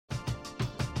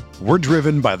We're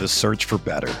driven by the search for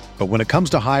better. But when it comes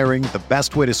to hiring, the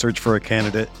best way to search for a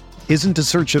candidate isn't to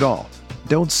search at all.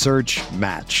 Don't search,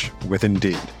 match with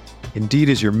Indeed. Indeed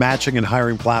is your matching and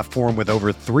hiring platform with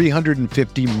over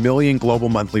 350 million global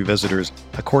monthly visitors,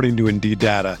 according to Indeed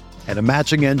data, and a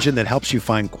matching engine that helps you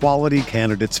find quality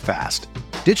candidates fast.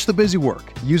 Ditch the busy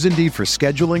work. Use Indeed for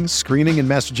scheduling, screening, and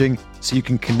messaging so you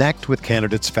can connect with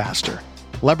candidates faster.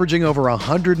 Leveraging over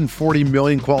 140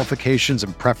 million qualifications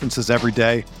and preferences every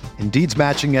day, Indeed's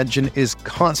matching engine is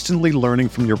constantly learning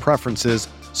from your preferences,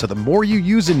 so the more you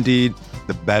use Indeed,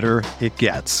 the better it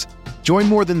gets. Join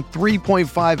more than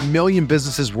 3.5 million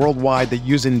businesses worldwide that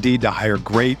use Indeed to hire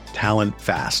great talent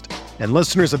fast. And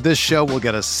listeners of this show will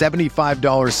get a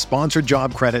 $75 sponsored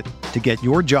job credit to get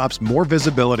your jobs more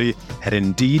visibility at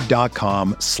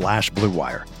Indeed.com/Blue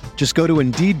Wire. Just go to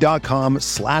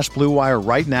Indeed.com/Blue Wire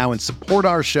right now and support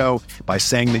our show by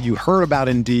saying that you heard about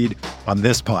Indeed on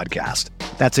this podcast.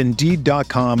 That's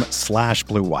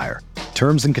Indeed.com/Blue Wire.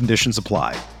 Terms and conditions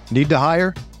apply. Need to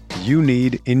hire? You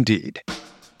need Indeed.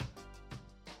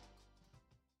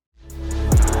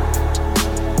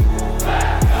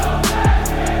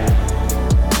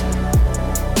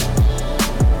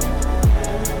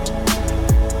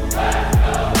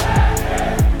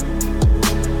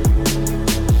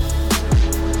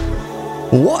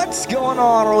 What's going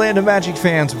on, Orlando Magic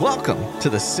fans? Welcome to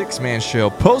the Six-Man Show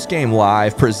Postgame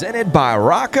Live presented by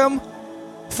Rock'em.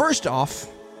 First off,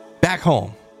 back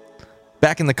home,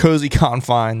 back in the cozy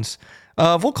confines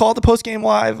of, we'll call it the Postgame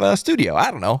Live studio.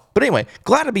 I don't know. But anyway,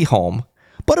 glad to be home.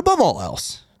 But above all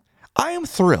else, I am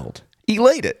thrilled,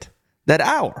 elated that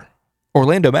our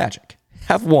Orlando Magic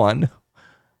have won.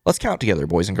 Let's count together,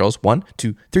 boys and girls. 1,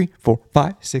 2, 3, 4,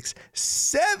 5, 6,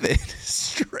 7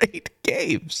 straight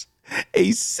games.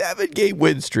 A 7-game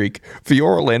win streak for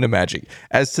your Orlando Magic,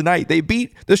 as tonight they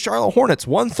beat the Charlotte Hornets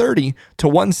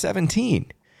 130-117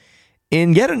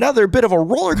 in yet another bit of a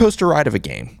roller coaster ride of a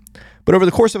game. But over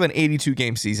the course of an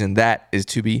 82-game season, that is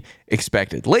to be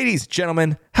expected. Ladies,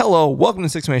 gentlemen, hello. Welcome to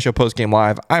Six-Man Show Postgame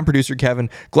Live. I'm producer Kevin.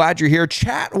 Glad you're here.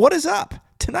 Chat, what is up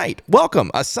tonight?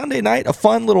 Welcome. A Sunday night, a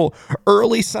fun little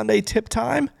early Sunday tip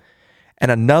time,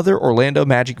 and another Orlando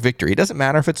Magic victory. It doesn't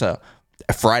matter if it's a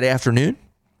Friday afternoon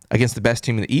against the best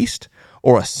team in the East,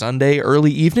 or a Sunday early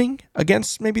evening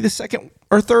against maybe the second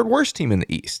or third worst team in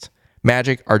the East.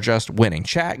 Magic are just winning.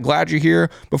 Chat, glad you're here.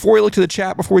 Before we look to the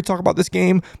chat, before we talk about this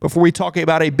game, before we talk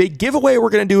about a big giveaway we're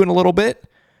going to do in a little bit,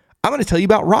 I'm going to tell you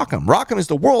about Rock'em. Rock'em is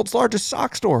the world's largest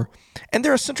sock store, and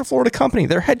they're a Central Florida company.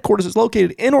 Their headquarters is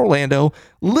located in Orlando,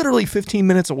 literally 15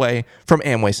 minutes away from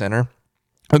Amway Center.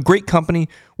 A great company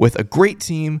with a great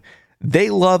team.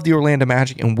 They love the Orlando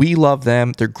Magic, and we love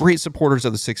them. They're great supporters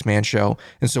of the Six-Man Show,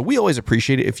 and so we always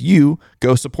appreciate it if you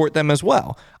go support them as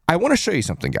well. I want to show you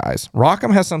something, guys.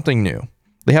 Rock'em has something new.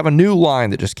 They have a new line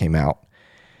that just came out,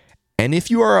 and if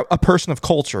you are a person of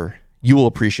culture, you will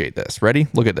appreciate this. Ready?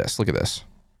 Look at this. Look at this.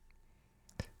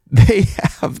 They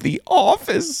have the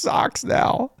office socks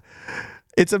now.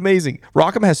 It's amazing.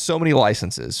 Rock'em has so many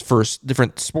licenses for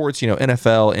different sports,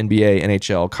 NFL, NBA,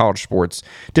 NHL, college sports,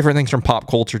 different things from pop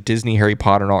culture, Disney, Harry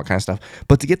Potter, and all that kind of stuff.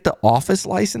 But to get the Office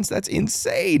license, that's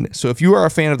insane. So if you are a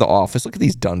fan of The Office, look at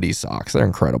these Dundee socks. They're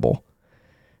incredible.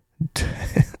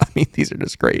 I mean, these are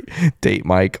just great. Date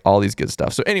Mike, all these good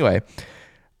stuff. So anyway,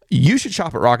 you should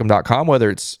shop at Rock'em.com, whether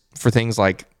it's for things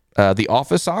like the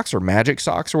Office socks or Magic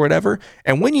socks or whatever.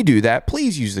 And when you do that,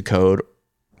 please use the code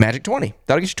Magic20.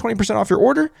 That'll get you 20% off your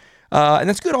order, and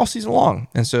that's good all season long.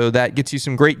 And so that gets you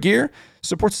some great gear,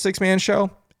 supports the Six-Man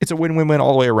Show. It's a win-win-win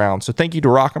all the way around. So thank you to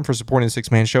Rock'em for supporting the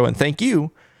Six-Man Show, and thank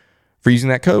you for using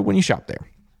that code when you shop there.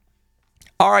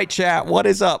 All right, chat, what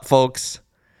is up, folks?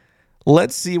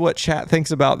 Let's see what chat thinks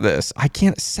about this. I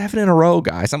can't, 7 in a row,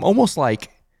 guys. I'm almost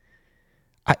like,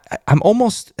 I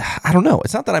don't know.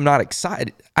 It's not that I'm not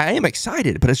excited. I am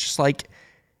excited, but it's just like,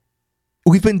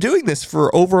 we've been doing this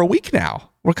for over a week now.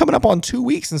 We're coming up on 2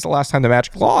 weeks since the last time the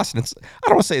Magic lost. And I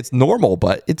don't want to say it's normal,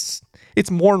 but it's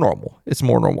more normal. It's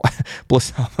more normal.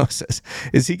 Bliss says,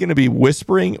 is he going to be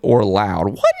whispering or loud?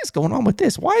 What is going on with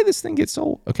this? Why did this thing get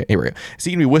so... Okay, here we go. Is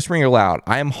he going to be whispering or loud?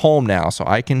 I am home now, so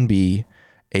I can be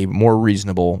a more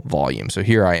reasonable volume. So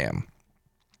here I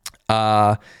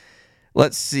am.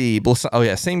 Let's see. Bliss, oh,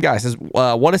 yeah, same guy says,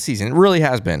 what a season. It really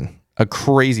has been a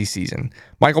crazy season.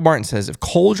 Michael Martin says, if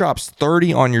Cole drops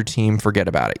 30 on your team, forget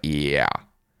about it.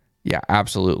 Yeah,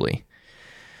 absolutely.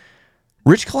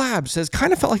 Rich Collab says,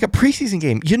 kind of felt like a preseason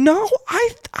game.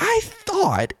 I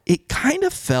thought it kind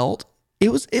of felt,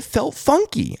 it felt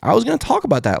funky. I was going to talk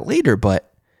about that later,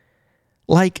 but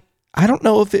like, I don't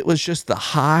know if it was just the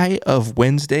high of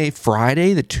Wednesday,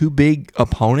 Friday, the two big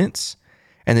opponents,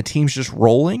 and the team's just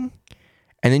rolling,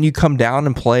 and then you come down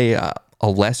and play a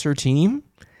lesser team?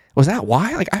 Was that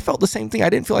why? Like, I felt the same thing. I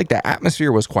didn't feel like the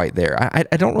atmosphere was quite there. I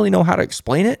don't really know how to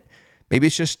explain it. Maybe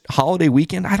it's just holiday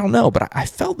weekend. I don't know, but I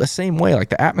felt the same way. Like,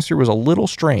 the atmosphere was a little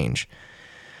strange.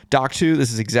 Doc 2,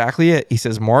 this is exactly it. He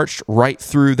says, marched right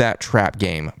through that trap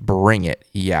game. Bring it.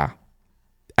 Yeah,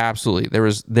 absolutely. There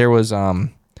was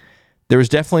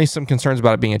definitely some concerns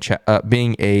about it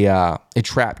being a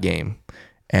trap game,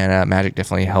 and Magic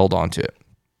definitely held on to it.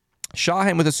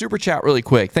 Shahan with a super chat really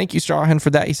quick. Thank you, Shahan, for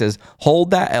that. He says,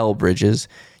 hold that L, Bridges.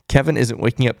 Kevin isn't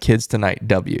waking up kids tonight.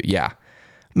 W. Yeah.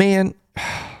 Man,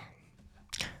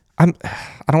 I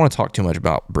don't want to talk too much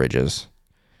about Bridges,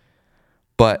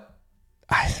 but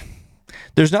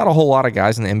there's not a whole lot of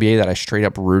guys in the NBA that I straight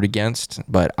up root against,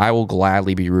 but I will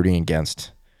gladly be rooting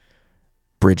against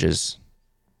Bridges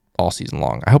all season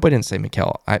long. I hope I didn't say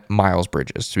Miles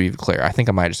Bridges, to be clear. I think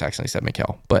I might have just accidentally said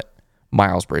Mikal, but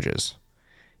Miles Bridges.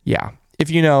 Yeah.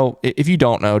 If you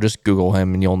don't know, just Google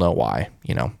him and you'll know why.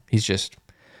 He's just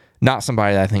not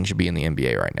somebody that I think should be in the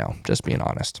NBA right now. Just being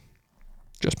honest.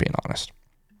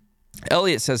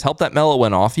 Elliot says, help that Melo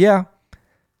went off. Yeah.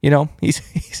 He's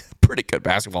a pretty good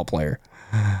basketball player.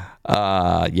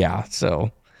 Yeah.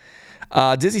 So,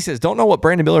 Dizzy says, don't know what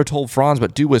Brandon Miller told Franz,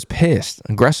 but dude was pissed.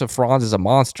 Aggressive Franz is a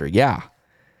monster. Yeah.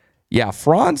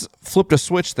 Franz flipped a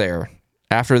switch there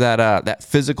after that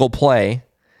physical play.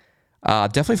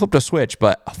 Definitely flipped a switch,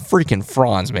 but freaking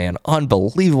Franz, man.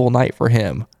 Unbelievable night for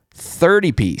him.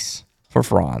 30-piece for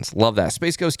Franz. Love that.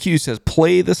 Space Ghost Q says,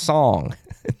 play the song.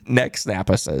 Next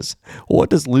Snappa says, what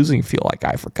does losing feel like?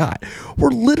 I forgot.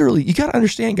 You got to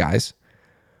understand, guys,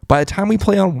 by the time we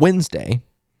play on Wednesday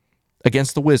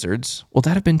against the Wizards, will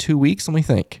that have been 2 weeks? Let me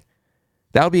think.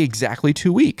 That would be exactly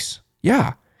 2 weeks.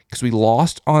 Yeah, because we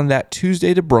lost on that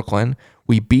Tuesday to Brooklyn.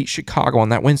 We beat Chicago on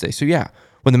that Wednesday. So, yeah.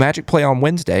 When the Magic play on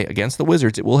Wednesday against the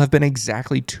Wizards, it will have been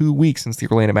exactly 2 weeks since the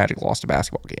Orlando Magic lost a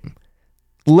basketball game.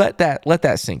 Let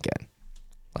that sink in.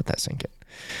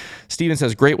 Steven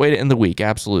says, great way to end the week.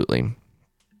 Absolutely.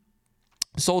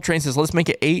 Soul Train says, let's make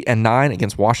it 8 and 9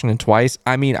 against Washington twice.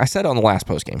 I mean, I said it on the last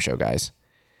postgame show, guys.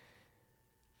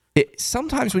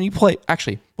 Sometimes when you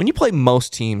play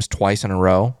most teams twice in a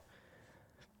row,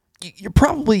 you're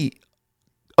probably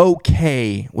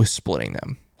okay with splitting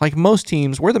them. Like most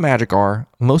teams, where the Magic are,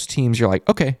 most teams you're like,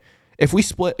 okay, if we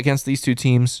split against these two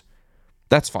teams,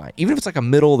 that's fine. Even if it's like a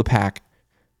middle of the pack,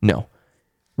 no.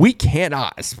 We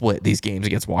cannot split these games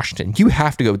against Washington. You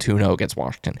have to go 2-0 against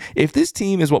Washington. If this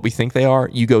team is what we think they are,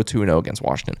 you go 2-0 against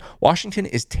Washington. Washington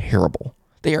is terrible.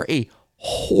 They are a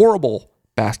horrible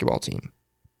basketball team.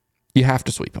 You have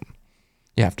to sweep them.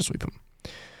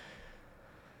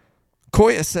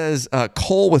 Koya says,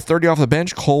 Cole with 30 off the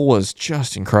bench. Cole was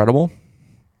just incredible.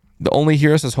 The only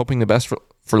hero says hoping the best for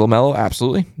LaMelo.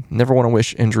 Absolutely. Never want to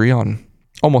wish injury on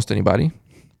almost anybody.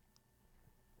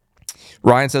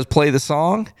 Ryan says, play the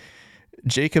song.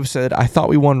 Jacob said, I thought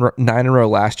we won 9 in a row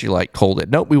last year like Cole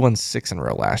did. Nope, we won 6 in a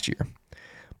row last year.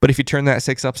 But if you turn that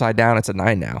 6 upside down, it's a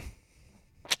 9 now.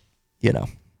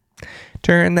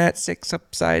 Turn that 6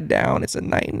 upside down, it's a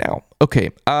 9 now. Okay.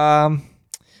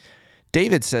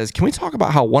 David says, can we talk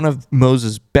about how one of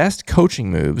Moses' best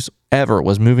coaching moves ever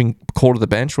was moving Cole to the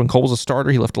bench? When Cole was a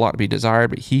starter, he left a lot to be desired,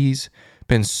 but he's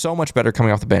been so much better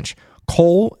coming off the bench.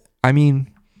 Cole, I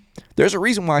mean, there's a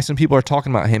reason why some people are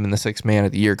talking about him in the 6th man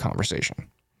of the year conversation.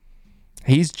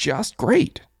 He's just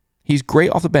great. He's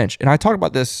great off the bench. And I talked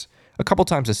about this a couple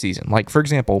times this season. Like, for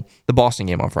example, the Boston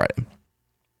game on Friday.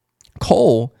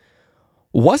 Cole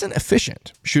wasn't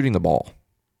efficient shooting the ball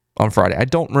on Friday. I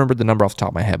don't remember the number off the top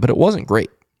of my head, but it wasn't great.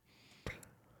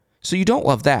 So you don't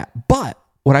love that. But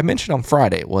what I mentioned on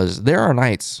Friday was there are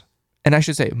nights, and I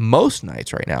should say most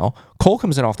nights right now, Cole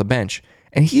comes in off the bench,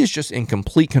 and he is just in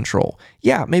complete control.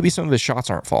 Yeah, maybe some of his shots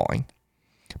aren't falling,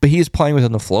 but he is playing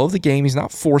within the flow of the game. He's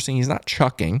not forcing. He's not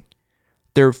chucking.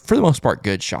 They're, for the most part,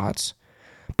 good shots,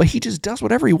 but he just does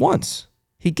whatever he wants.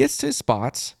 He gets to his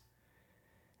spots,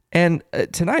 and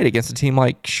tonight against a team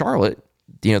like Charlotte,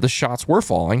 the shots were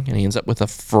falling, and he ends up with a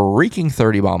freaking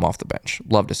 30 bomb off the bench.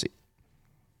 Love to see.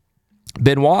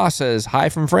 Benoit says, hi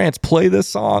from France. Play this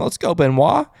song. Let's go,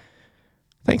 Benoit.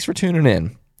 Thanks for tuning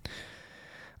in.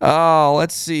 Oh,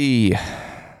 let's see.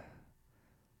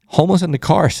 Homeless in the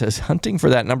Car says, hunting for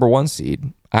that number 1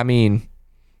 seed. I mean,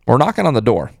 we're knocking on the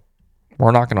door.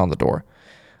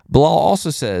 Bilal also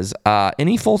says,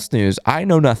 any false news, I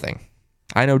know nothing.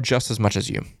 I know just as much as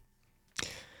you.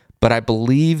 But I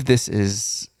believe this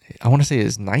is, I want to say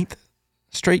his 9th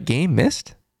straight game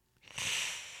missed.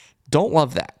 Don't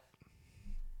love that.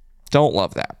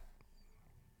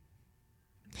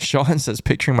 Sean says,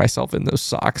 picturing myself in those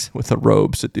socks with a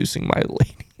robe seducing my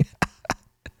lady.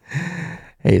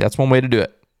 Hey, that's one way to do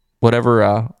it.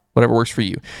 Whatever works for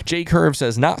you. J Curve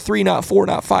says, not 3, not 4,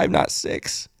 not 5, not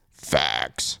 6.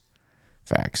 Facts.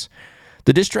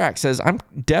 The Distract says, I'm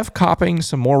def copping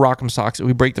some more Rock'em socks if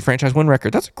we break the franchise win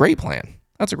record. That's a great plan.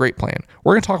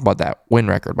 We're going to talk about that win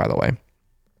record, by the way.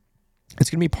 It's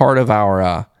going to be part of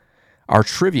our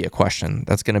trivia question.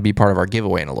 That's going to be part of our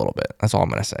giveaway in a little bit. That's all I'm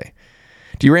going to say.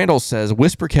 D. Randall says,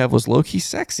 Whisper Kev was low-key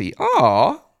sexy.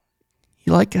 Aw.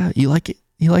 You like it?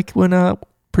 You like when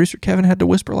producer Kevin had to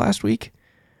whisper last week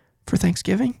for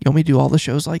Thanksgiving? You want me to do all the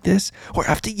shows like this? Or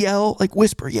have to yell, like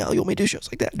whisper, yell? You want me to do shows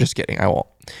like that? Just kidding. I won't.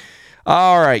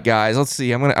 All right, guys. Let's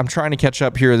see. I'm trying to catch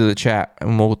up here to the chat,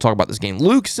 and we'll talk about this game.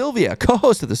 Luke Sylvia,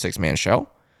 co-host of the Six Man Show.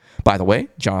 By the way,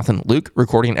 Jonathan, Luke,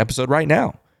 recording an episode right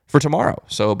now for tomorrow.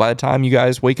 So by the time you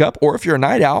guys wake up, or if you're a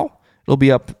night owl, it'll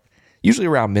be up usually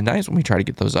around midnight when we try to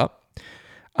get those up.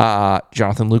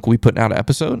 Jonathan, Luke will be putting out an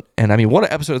episode. And I mean, what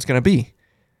an episode it's going to be,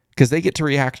 because they get to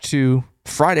react to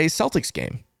Friday's Celtics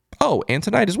game. Oh, and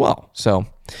tonight as well. So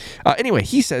anyway,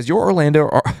 he says your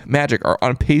Orlando Magic are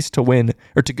on pace to win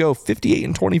or to go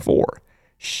 58-24.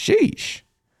 Sheesh.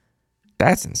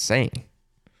 That's insane.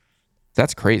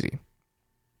 That's crazy.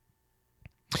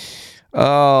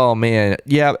 Oh, man.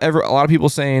 Yeah, a lot of people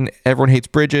saying everyone hates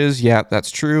Bridges. Yeah, that's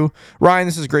true. Ryan,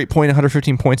 this is a great point.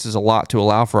 115 points is a lot to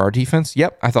allow for our defense.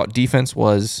 Yep, I thought defense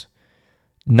was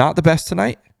not the best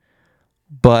tonight.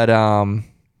 But,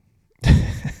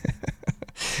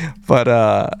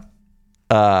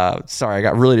 sorry, I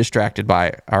got really distracted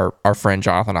by our friend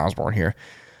Jonathan Osborne here.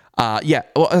 Yeah,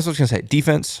 well, that's what I was going to say.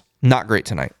 Defense, not great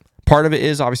tonight. Part of it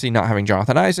is obviously not having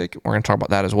Jonathan Isaac. We're going to talk about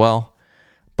that as well.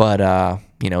 But,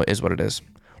 it is what it is.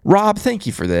 Rob, thank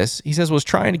you for this. He says, was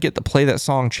trying to get the play that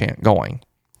song chant going.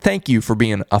 Thank you for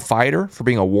being a fighter, for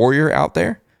being a warrior out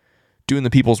there, doing the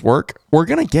people's work. We're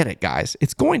going to get it, guys.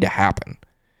 It's going to happen.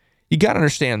 You got to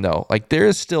understand, though, like there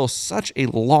is still such a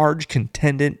large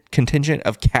contingent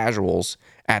of casuals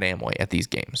at Amway at these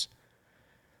games.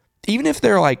 Even if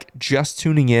they're like just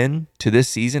tuning in to this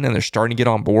season and they're starting to get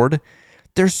on board,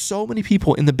 there's so many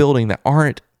people in the building that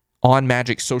aren't on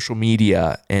Magic social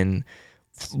media and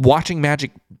watching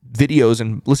Magic videos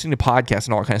and listening to podcasts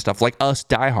and all that kind of stuff like us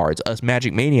diehards, us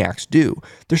Magic maniacs do.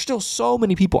 There's still so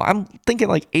many people. I'm thinking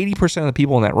like 80% of the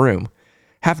people in that room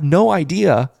have no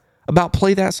idea about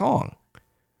Play That Song.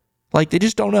 Like they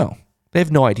just don't know. They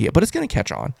have no idea, but it's going to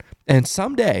catch on. And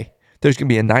someday there's going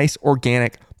to be a nice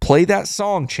organic Play That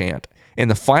Song chant in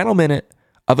the final minute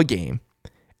of a game.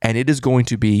 And it's going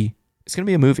to be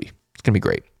a movie. It's going to be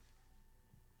great.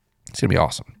 It's going to be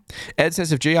awesome. Ed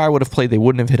says if J.I. would have played, they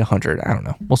wouldn't have hit 100. I don't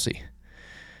know. We'll see.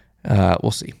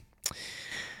 We'll see.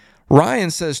 Ryan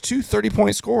says 2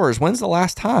 30-point scorers. When's the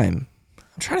last time?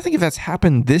 I'm trying to think if that's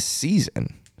happened this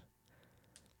season.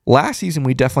 Last season,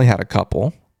 we definitely had a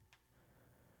couple.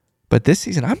 But this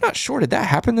season, I'm not sure. Did that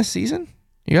happen this season?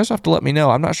 You guys have to let me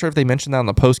know. I'm not sure if they mentioned that on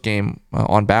the post game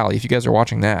on Bally. If you guys are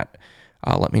watching that,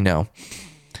 let me know.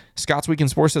 Scott's Weekend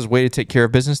Sports says, way to take care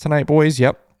of business tonight, boys.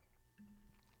 Yep.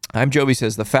 I'm Joby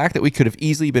says, the fact that we could have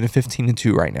easily been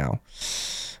 15-2 right now.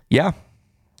 Yeah,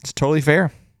 it's totally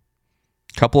fair.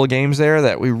 Couple of games there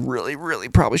that we really, really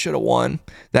probably should have won.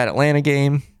 That Atlanta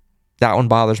game, that one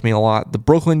bothers me a lot. The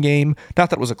Brooklyn game, not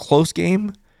that it was a close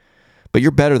game, but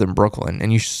you're better than Brooklyn,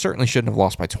 and you certainly shouldn't have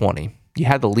lost by 20. You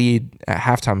had the lead at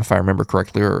halftime, if I remember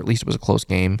correctly, or at least it was a close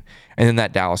game. And then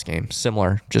that Dallas game,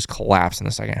 similar, just collapsed in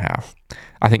the second half.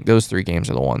 I think those 3 games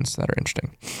are the ones that are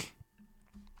interesting.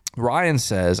 Ryan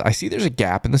says, I see there's a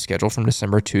gap in the schedule from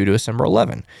December 2 to December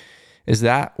 11. Is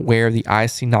that where the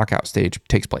IC knockout stage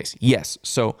takes place? Yes.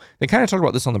 So they kind of talked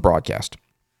about this on the broadcast.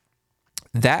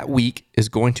 That week is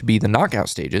going to be the knockout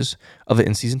stages of the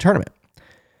in-season tournament.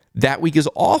 That week is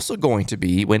also going to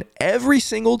be when every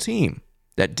single team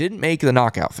that didn't make the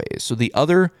knockout phase, so the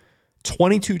other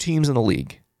 22 teams in the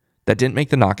league that didn't make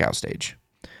the knockout stage,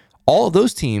 all of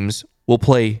those teams will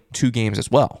play 2 games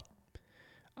as well.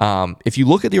 If you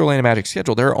look at the Orlando Magic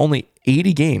schedule, there are only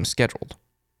 80 games scheduled.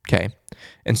 Okay.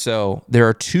 And so there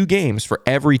are 2 games for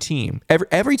every team.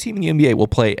 Every team in the NBA will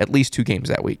play at least 2 games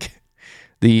that week.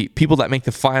 The people that make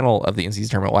the final of the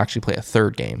in-season tournament will actually play a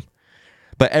 3rd game.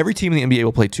 But every team in the NBA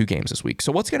will play 2 games this week.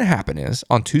 So what's going to happen is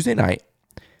on Tuesday night,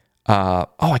 I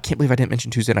can't believe I didn't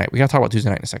mention Tuesday night. We got to talk about Tuesday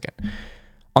night in a second.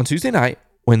 On Tuesday night,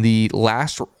 when the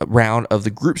last round of the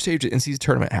group stage of the in-season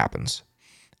tournament happens,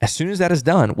 as soon as that is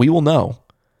done, we will know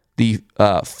the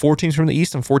 4 teams from the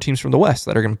East and 4 teams from the West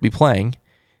that are going to be playing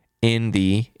in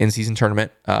the in-season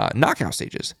tournament knockout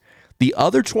stages. The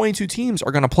other 22 teams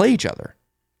are going to play each other.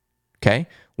 Okay?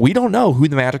 we don't know who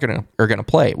the Magic are going to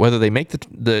play, whether they make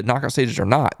the knockout stages or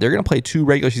not. They're going to play 2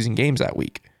 regular season games that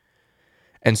week.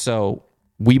 And so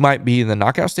we might be in the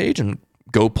knockout stage and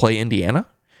go play Indiana,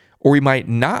 or we might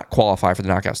not qualify for the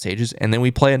knockout stages, and then we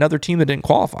play another team that didn't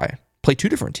qualify. Play 2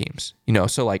 different teams,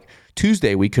 So like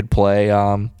Tuesday we could play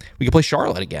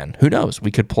Charlotte again. Who knows?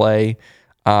 We could play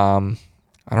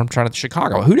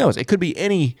Chicago. Who knows? It could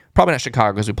be probably not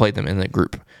Chicago because we played them in the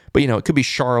group, but it could be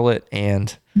Charlotte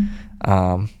and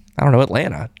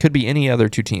Atlanta. It could be any other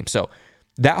 2 teams. So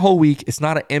that whole week, it's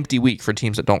not an empty week for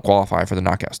teams that don't qualify for the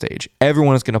knockout stage.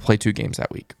 Everyone is going to play 2 games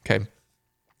that week. Okay.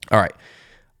 All right.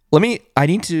 I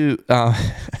need to,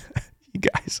 you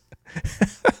guys,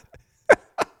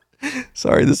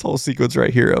 sorry, this whole sequence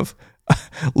right here of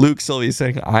Luke Sylvia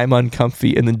saying, I'm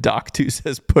uncomfy, and then Doc 2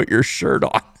 says, put your shirt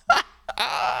on.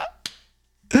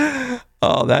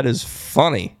 Oh, that is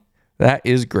funny. That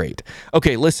is great.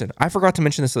 Okay, listen, I forgot to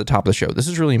mention this at the top of the show. This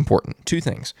is really important. 2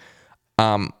 things.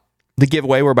 The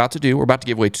giveaway we're about to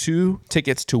give away 2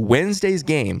 tickets to Wednesday's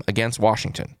game against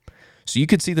Washington. So you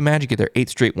could see the Magic get their 8th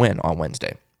straight win on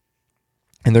Wednesday.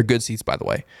 And they're good seats, by the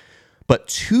way. But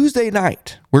Tuesday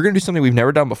night, we're going to do something we've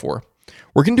never done before.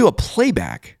 We're going to do a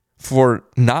playback for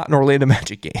not an Orlando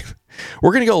Magic game.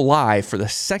 We're going to go live for the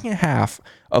second half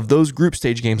of those group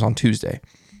stage games on Tuesday.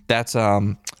 That's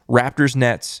Raptors,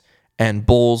 Nets, and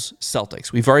Bulls,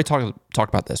 Celtics. We've already talked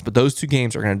about this, but those 2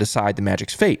 games are going to decide the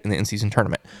Magic's fate in the in-season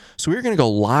tournament. So we're going to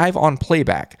go live on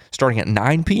playback starting at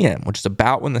 9 p.m., which is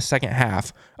about when the second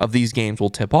half of these games will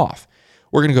tip off.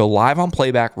 We're going to go live on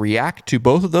playback, react to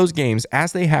both of those games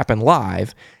as they happen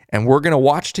live, and we're going to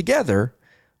watch together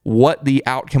what the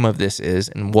outcome of this is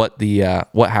and what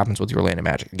happens with the Orlando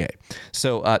Magic game.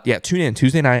 So, tune in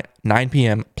Tuesday night, 9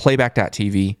 p.m.,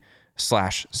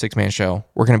 playback.tv/six-man show.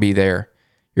 We're going to be there.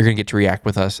 You're going to get to react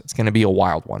with us. It's going to be a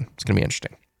wild one. It's going to be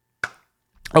interesting.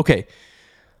 Okay.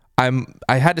 I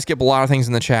had to skip a lot of things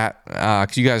in the chat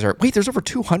because you guys there's over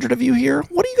 200 of you here?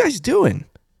 What are you guys doing?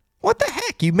 What the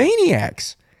heck, you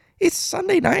maniacs? It's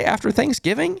Sunday night after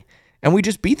Thanksgiving, and we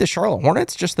just beat the Charlotte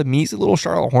Hornets, just the measly little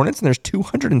Charlotte Hornets, and there's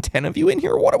 210 of you in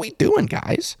here? What are we doing,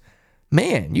 guys?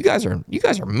 Man, you guys are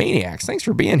maniacs. Thanks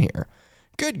for being here.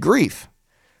 Good grief.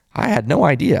 I had no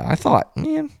idea. I thought,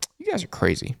 man, you guys are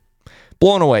crazy.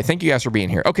 Blown away. Thank you guys for being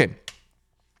here. Okay,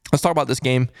 let's talk about this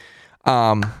game.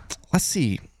 Let's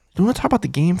see. Do you want to talk about the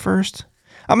game first?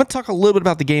 I'm going to talk a little bit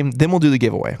about the game, then we'll do the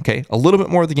giveaway, okay? A little bit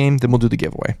more of the game, then we'll do the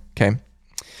giveaway, okay?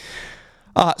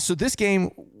 So this game,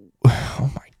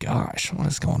 oh my gosh, what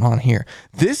is going on here?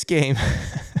 This game,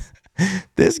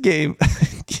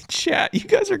 chat, you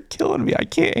guys are killing me. I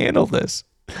can't handle this.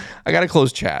 I got to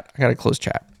close chat.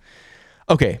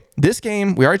 Okay, this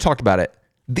game, we already talked about it.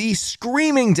 The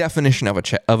screaming definition of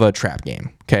a trap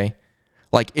game, okay?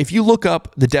 Like, if you look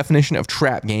up the definition of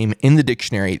trap game in the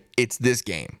dictionary, it's this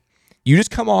game. You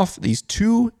just come off these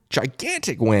 2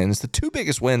 gigantic wins, the 2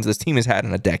 biggest wins this team has had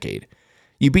in a decade.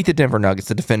 You beat the Denver Nuggets,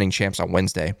 the defending champs, on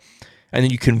Wednesday, and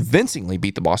then you convincingly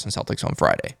beat the Boston Celtics on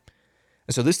Friday.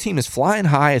 And so this team is flying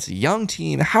high. It's a young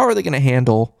team. How are they going to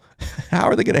handle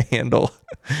all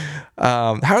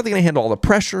the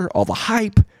pressure, all the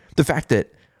hype, the fact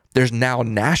that there's now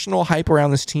national hype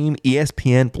around this team,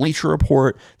 ESPN, Bleacher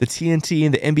Report, the TNT,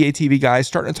 and the NBA TV guys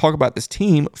starting to talk about this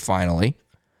team finally.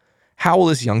 How will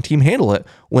this young team handle it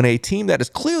when a team that is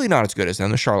clearly not as good as them,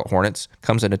 the Charlotte Hornets,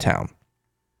 comes into town?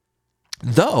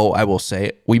 Though, I will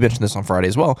say, we mentioned this on Friday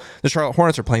as well, the Charlotte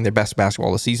Hornets are playing their best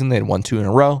basketball of the season. They had won 2 in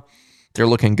a row. They're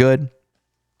looking good.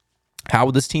 How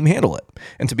would this team handle it?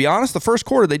 And to be honest, the first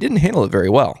quarter, they didn't handle it very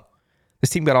well.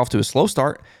 This team got off to a slow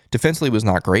start. Defensively was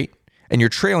not great. And you're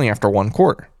trailing after 1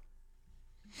 quarter.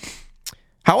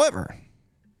 However,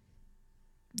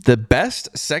 the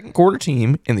best second quarter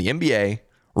team in the NBA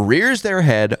rears their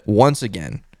head once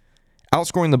again,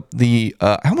 outscoring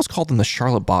I almost called them the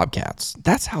Charlotte Bobcats.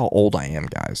 That's how old I am,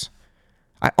 guys.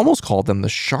 I almost called them the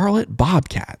Charlotte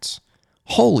Bobcats.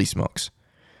 Holy smokes.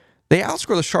 They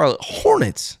outscored the Charlotte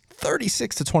Hornets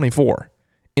 36-24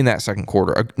 in that second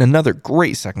quarter. Another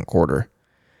great second quarter.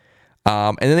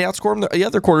 And then they outscored them the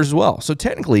other quarters as well. So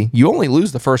technically, you only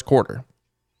lose the first quarter.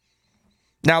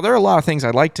 Now, there are a lot of things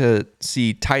I'd like to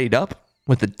see tidied up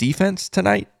with the defense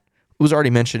tonight. It was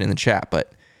already mentioned in the chat,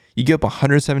 but you give up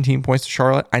 117 points to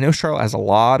Charlotte. I know Charlotte has a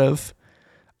lot of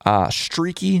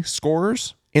streaky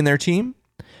scorers in their team,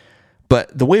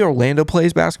 but the way Orlando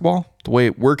plays basketball, the way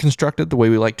we're constructed, the way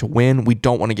we like to win, we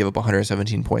don't want to give up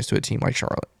 117 points to a team like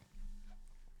Charlotte.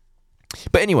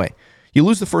 But anyway, you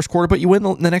lose the first quarter, but you win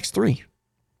the next 3.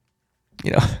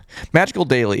 You know, Magical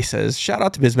Daily says, shout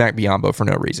out to Bismack Biyombo for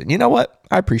no reason. You know what?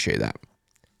 I appreciate that.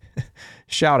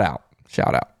 Shout out.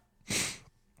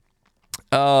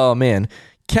 Oh, man.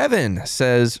 Kevin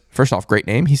says, first off, great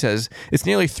name. He says, it's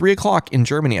nearly 3 o'clock in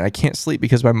Germany and I can't sleep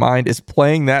because my mind is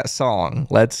playing that song.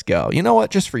 Let's go. You know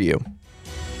what? Just for you.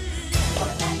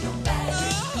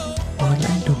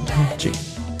 Orlando Magic.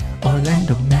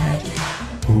 Orlando Magic.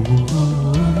 Ooh.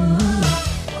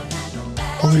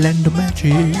 Orlando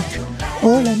Magic.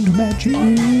 Orlando Magic.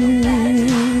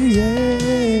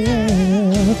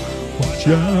 Yeah. Watch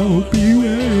out,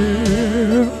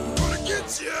 beware.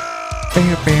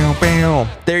 Bam, bam, bam.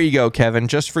 There you go, Kevin.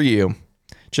 Just for you.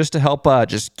 Just to help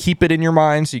just keep it in your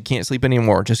mind so you can't sleep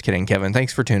anymore. Just kidding, Kevin.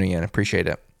 Thanks for tuning in. Appreciate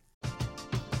it.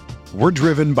 We're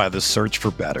driven by the search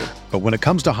for better. But when it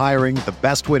comes to hiring, the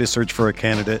best way to search for a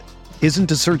candidate isn't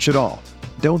to search at all.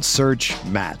 Don't search,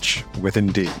 match with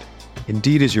Indeed.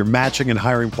 Indeed is your matching and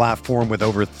hiring platform with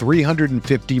over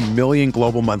 350 million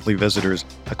global monthly visitors,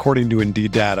 according to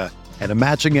Indeed data, and a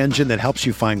matching engine that helps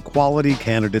you find quality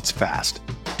candidates fast.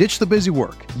 Ditch the busy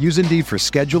work. Use Indeed for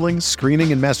scheduling,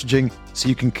 screening, and messaging so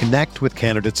you can connect with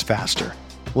candidates faster.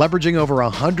 Leveraging over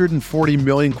 140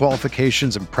 million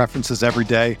qualifications and preferences every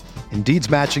day, Indeed's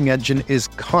matching engine is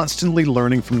constantly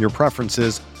learning from your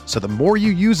preferences, so the more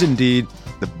you use Indeed,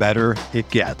 the better it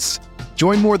gets.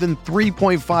 Join more than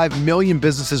 3.5 million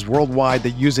businesses worldwide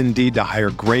that use Indeed to hire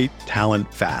great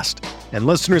talent fast. And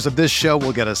listeners of this show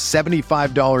will get a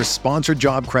 $75 sponsored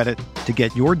job credit to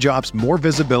get your jobs more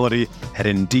visibility at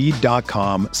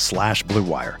Indeed.com/Blue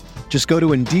Wire. Just go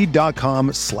to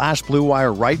Indeed.com/Blue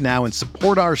Wire right now and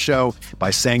support our show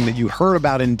by saying that you heard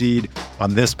about Indeed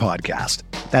on this podcast.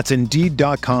 That's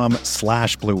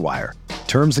Indeed.com/Blue Wire.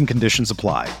 Terms and conditions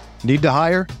apply. Need to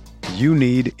hire? You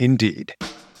need Indeed.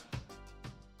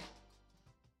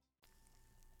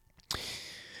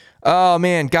 Oh,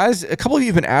 man. Guys, a couple of you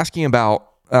have been asking about...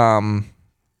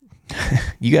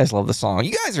 you guys love the song.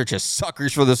 You guys are just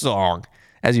suckers for the song,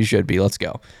 as you should be. Let's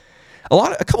go.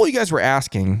 A couple of you guys were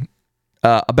asking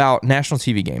about national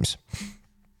TV games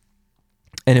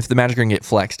and if the Magic are going to get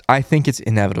flexed. I think it's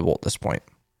inevitable at this point.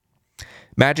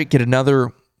 Magic get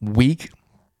another week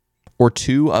or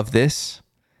two of this,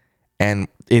 and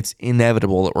it's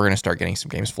inevitable that we're going to start getting some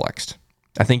games flexed.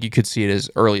 I think you could see it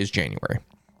as early as January.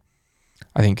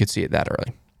 I think you could see it that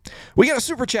early. We got a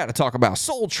super chat to talk about.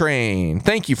 Soul Train.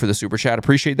 Thank you for the super chat.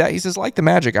 Appreciate that. He says, like the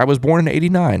Magic, I was born in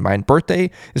 89. My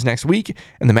birthday is next week,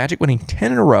 and the Magic winning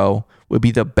 10 in a row would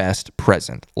be the best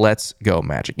present. Let's go,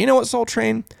 Magic. You know what, Soul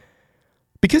Train?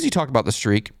 Because you talk about the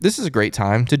streak, this is a great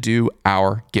time to do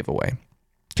our giveaway.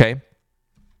 Okay?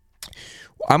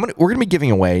 We're going to be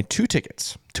giving away 2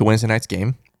 tickets to Wednesday night's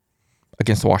game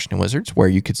against the Washington Wizards, where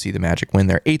you could see the Magic win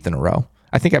their 8th in a row.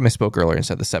 I think I misspoke earlier and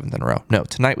said the 7th in a row. No,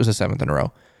 tonight was the 7th in a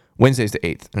row. Wednesday's the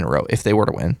 8th in a row, if they were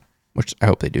to win, which I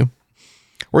hope they do.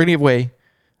 We're going to give away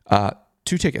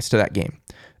 2 tickets to that game.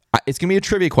 It's going to be a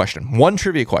trivia question. 1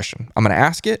 trivia question. I'm going to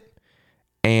ask it,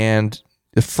 and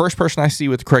the first person I see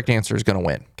with the correct answer is going to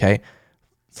win, okay?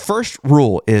 First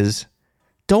rule is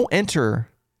don't answer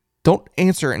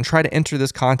and try to enter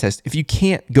this contest if you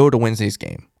can't go to Wednesday's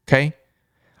game, okay?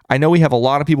 I know we have a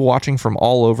lot of people watching from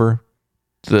all over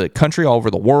the country, all over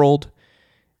the world.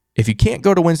 If you can't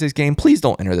go to Wednesday's game, please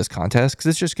don't enter this contest because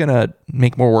it's just going to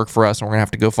make more work for us and we're going to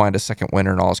have to go find a second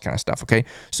winner and all this kind of stuff, okay?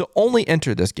 So only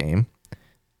enter this game,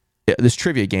 this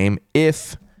trivia game,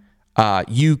 if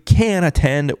you can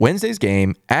attend Wednesday's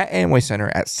game at Amway Center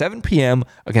at 7 p.m.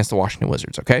 against the Washington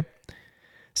Wizards, okay?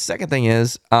 Second thing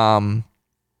is, it's going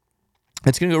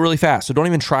to go really fast, so don't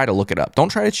even try to look it up. Don't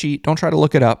try to cheat. Don't try to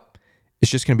look it up. It's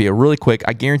just going to be a really quick,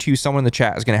 I guarantee you someone in the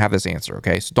chat is going to have this answer,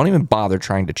 okay? So don't even bother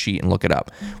trying to cheat and look it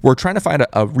up. We're trying to find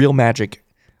a real Magic,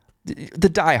 the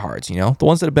diehards, you know, the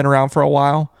ones that have been around for a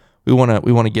while. We want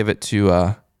to give it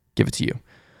to you.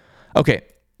 Okay,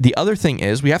 the other thing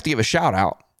is we have to give a shout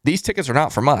out. These tickets are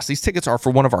not from us. These tickets are for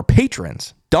one of our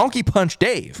patrons, Donkey Punch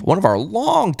Dave, one of our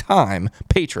longtime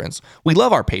patrons. We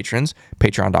love our patrons,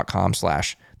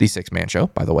 patreon.com/The Six Man Show,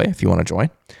 by the way, if you want to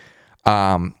join.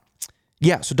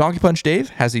 Yeah, so Donkey Punch Dave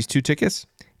has these 2 tickets,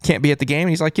 can't be at the game,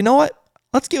 and he's like, you know what?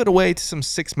 Let's give it away to some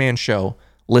Six Man Show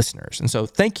listeners. And so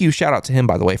thank you, shout out to him,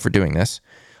 by the way, for doing this.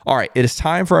 All right, it is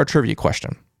time for our trivia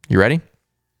question. You ready?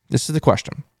 This is the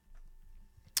question.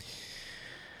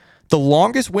 The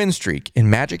longest win streak in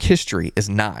Magic history is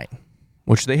 9,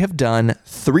 which they have done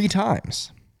 3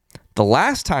 times. The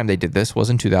last time they did this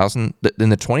was in the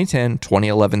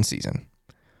 2010-2011 season.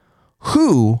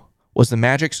 Who was the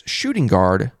Magic's shooting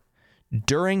guard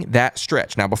during that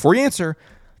stretch? Now, before you answer,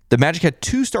 the Magic had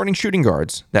 2 starting shooting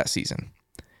guards that season.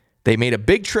 They made a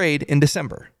big trade in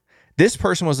December. This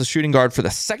person was the shooting guard for the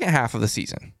second half of the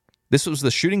season. This was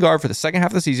the shooting guard for the second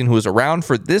half of the season who was around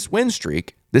for this win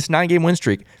streak, this 9-game win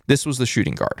streak. This was the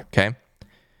shooting guard, okay?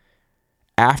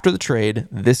 after the trade,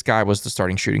 this guy was the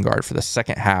starting shooting guard for the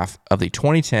second half of the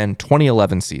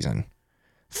 2010-2011 season.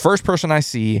 First person I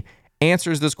see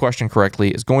answers this question correctly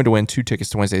is going to win 2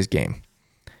 tickets to Wednesday's game.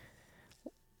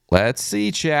 Let's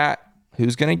see, chat.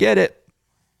 Who's going to get it?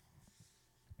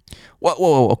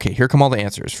 Whoa. Okay, here come all the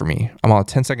answers for me. I'm on a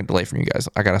 10-second delay from you guys.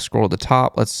 I got to scroll to the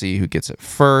top. Let's see who gets it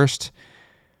first.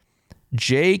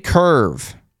 J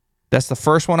Curve. That's the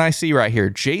first one I see right here.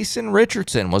 Jason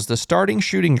Richardson was the starting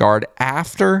shooting guard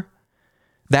after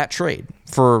that trade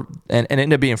and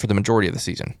ended up being for the majority of the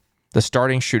season. The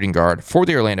starting shooting guard for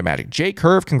the Orlando Magic. J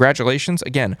Curve, congratulations.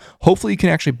 Again, hopefully you can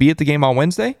actually be at the game on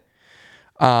Wednesday.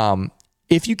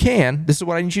 If you can, this is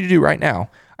what I need you to do right now.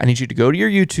 I need you to go to your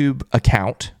YouTube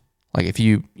account. Like if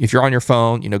you're on your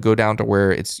phone, go down to where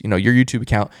it's, your YouTube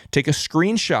account, take a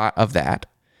screenshot of that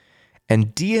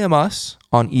and DM us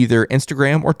on either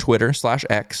Instagram or Twitter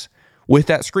 /X with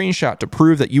that screenshot to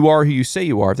prove that you are who you say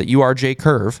you are, that you are J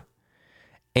Curve.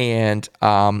 And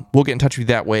we'll get in touch with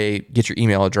you that way, get your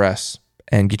email address,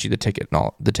 and get you the tickets and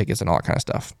all that kind of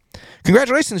stuff.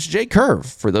 Congratulations, J Curve,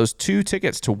 for those 2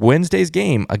 tickets to Wednesday's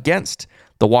game against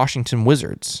the Washington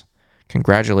Wizards.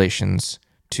 Congratulations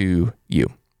to you.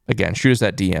 Again, shoot us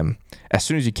that DM as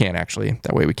soon as you can, actually.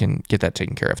 That way we can get that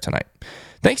taken care of tonight.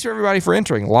 Thanks to everybody for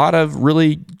entering. A lot of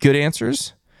really good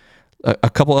answers. A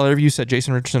couple other of you said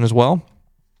Jason Richardson as well,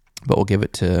 but we'll give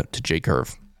it to J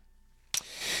Curve.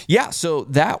 Yeah, so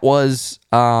that was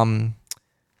the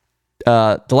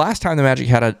last time the Magic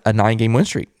had a 9-game win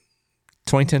streak,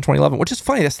 2010-2011, which is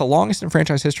funny. That's the longest in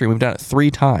franchise history. We've done it 3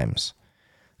 times.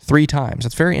 3 times.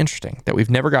 It's very interesting that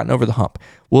we've never gotten over the hump.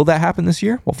 Will that happen this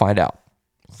year? We'll find out.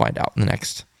 We'll find out in the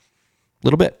next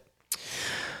little bit.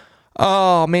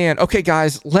 Oh, man. Okay,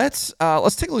 guys, let's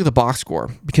take a look at the box score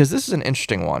because this is an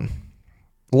interesting one.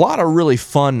 A lot of really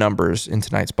fun numbers in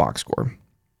tonight's box score.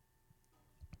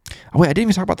 Oh, wait, I didn't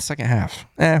even talk about the second half.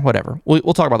 Whatever.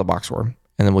 We'll talk about the box score,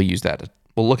 and then we'll use that.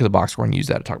 We'll look at the box score and use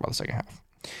that to talk about the second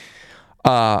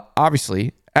half.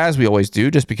 Obviously, as we always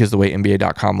do, just because the way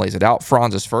NBA.com lays it out,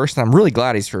 Franz is first, and I'm really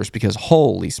glad he's first because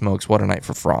holy smokes, what a night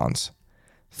for Franz.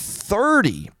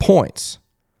 30 points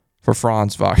for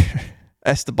Franz Wagner.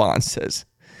 Esteban says,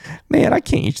 man, I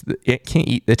can't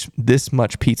eat this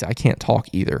much pizza. I can't talk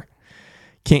either.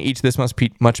 Can't eat this much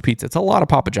pizza. It's a lot of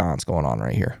Papa John's going on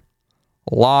right here.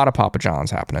 A lot of Papa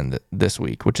John's happening this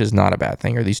week, which is not a bad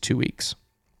thing, or these 2 weeks.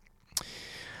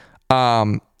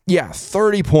 30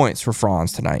 points for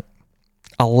Franz tonight.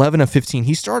 11 of 15.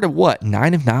 He started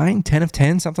 9 of 9, 10 of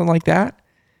 10, something like that.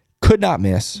 Could not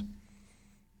miss.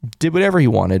 Did whatever he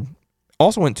wanted.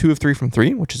 Also went 2 of 3 from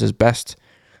 3, which is his best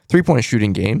 3-point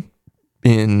shooting game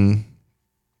in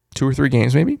 2 or 3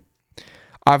 games, maybe.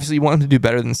 Obviously, you want him to do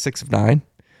better than 6 of 9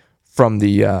 from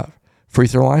the free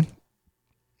throw line.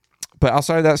 But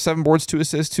outside of that, 7 boards, 2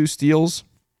 assists, 2 steals,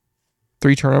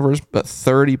 3 turnovers, but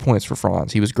 30 points for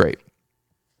Franz. He was great.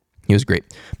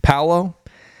 Paolo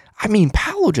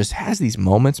just has these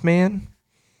moments, man.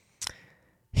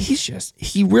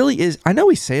 He really is. I know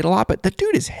we say it a lot, but the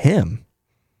dude is him.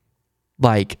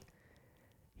 Like,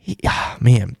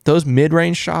 those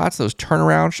mid-range shots, those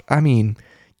turnaround,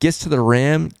 gets to the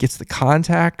rim, gets the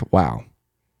contact. Wow.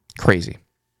 Crazy.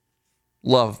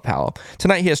 Love Paolo.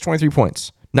 Tonight he has 23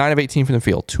 points, 9 of 18 from the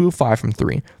field, 2 of 5 from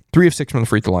 3, 3 of 6 from the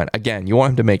free throw line. Again, you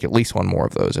want him to make at least 1 more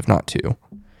of those, if not 2.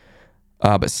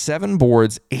 But 7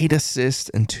 boards, 8 assists,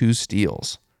 and 2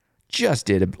 steals. Just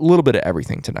did a little bit of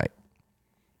everything tonight.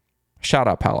 Shout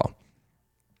out Paolo.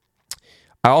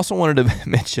 I also wanted to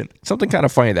mention something kind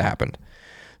of funny that happened.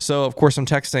 So, of course, I'm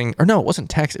texting, or no, it wasn't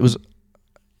text.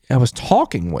 I was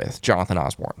talking with Jonathan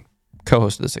Osborne,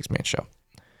 co-host of the Six Man Show.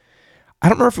 I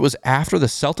don't know if it was after the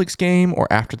Celtics game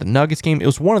or after the Nuggets game. It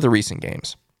was one of the recent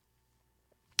games.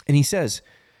 And he says,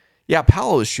 yeah,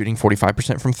 Paolo is shooting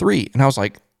 45% from 3. And I was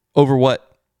like, over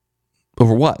what?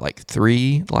 Like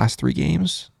the last 3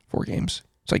 games? 4 games?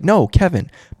 It's like, no,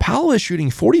 Kevin, Paolo is shooting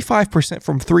 45%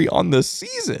 from 3 on the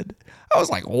season. I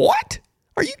was like, what?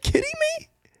 Are you kidding me?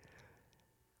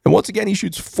 And once again, he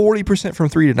shoots 40% from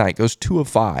 3 tonight, goes 2 of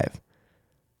 5.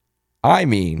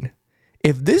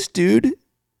 If this dude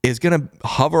is going to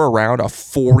hover around a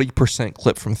 40%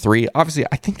 clip from 3, obviously,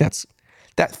 I think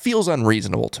that feels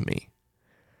unreasonable to me.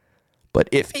 But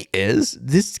if he is,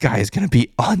 this guy is going to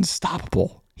be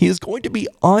unstoppable. He is going to be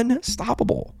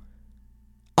unstoppable.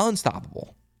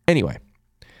 Anyway,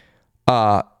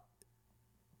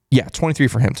 23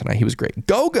 for him tonight. He was great.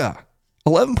 Goga,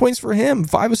 11 points for him,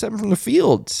 5 of 7 from the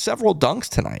field, several dunks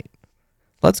tonight.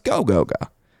 Let's go, Goga.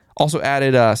 Also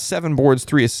added 7 boards,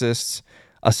 3 assists,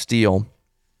 a steal.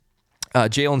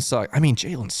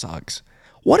 Jalen Suggs.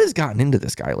 What has gotten into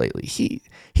this guy lately?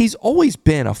 He's always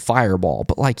been a fireball,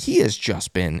 but like he has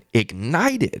just been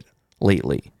ignited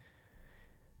lately.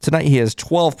 Tonight he has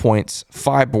 12 points,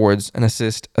 5 boards, an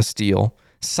assist, a steal.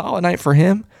 Solid night for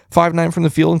him. 5-9 from the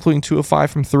field, including 2 of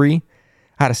 5 from 3.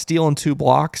 Had a steal and 2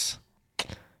 blocks.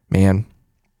 Man.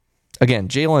 Again,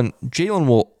 Jalen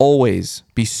will always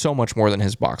be so much more than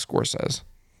his box score says.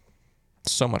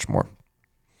 So much more.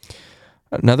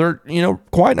 Another,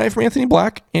 quiet night from Anthony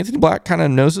Black. Anthony Black kind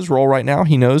of knows his role right now.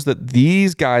 He knows that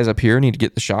these guys up here need to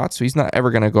get the shots, so he's not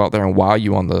ever going to go out there and wow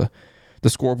you on the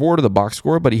scoreboard or the box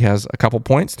score, but he has a couple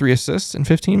points, 3 assists in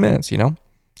 15 minutes, kind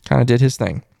of did his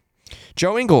thing.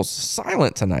 Joe Ingles,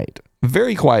 silent tonight.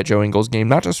 Very quiet Joe Ingles game,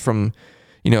 not just from,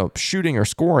 shooting or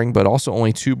scoring, but also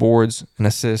only 2 boards, an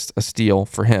assist, a steal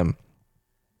for him.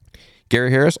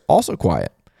 Gary Harris, also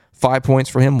quiet. 5 points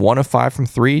for him, 1 of 5 from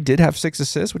 3. Did have 6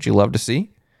 assists, which you love to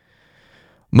see.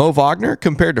 Mo Wagner,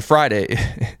 compared to Friday,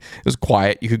 it was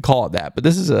quiet. You could call it that. But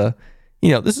this is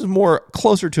this is more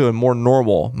closer to a more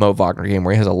normal Mo Wagner game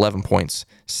where he has 11 points,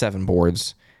 7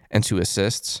 boards, and 2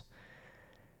 assists.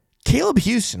 Caleb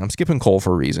Houston, I'm skipping Cole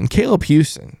for a reason. Caleb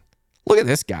Houston, look at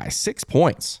this guy, 6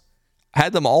 points.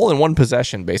 Had them all in one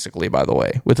possession, basically, by the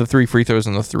way, with the 3 free throws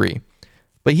and the 3.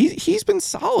 But he's been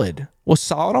solid. Was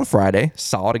solid on Friday,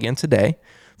 solid again today.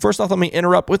 First off, let me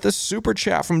interrupt with a super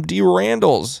chat from D.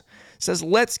 Randalls. Says,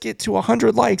 let's get to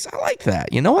 100 likes. I like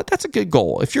that. You know what? That's a good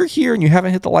goal. If you're here and you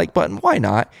haven't hit the like button, why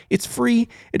not? It's free.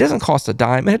 It doesn't cost a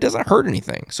dime, and it doesn't hurt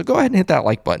anything. So go ahead and hit that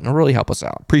like button. It'll really help us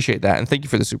out. Appreciate that, and thank you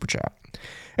for the super chat.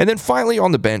 And then finally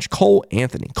on the bench, Cole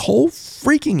Anthony. Cole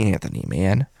freaking Anthony,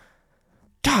 man.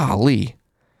 Golly.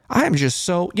 I am just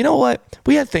so, you know what?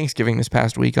 We had Thanksgiving this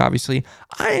past week, obviously.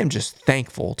 I am just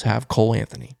thankful to have Cole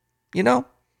Anthony.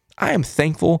 I am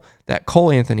thankful that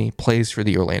Cole Anthony plays for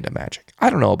the Orlando Magic. I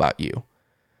don't know about you,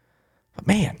 but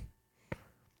man,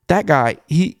 that guy,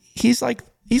 he's got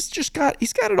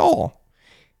it all.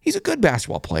 He's a good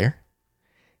basketball player.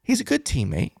 He's a good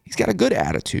teammate. He's got a good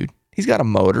attitude. He's got a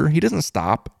motor. He doesn't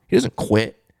stop. He doesn't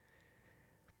quit.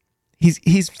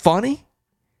 He's funny.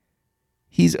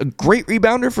 He's a great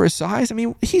rebounder for his size. I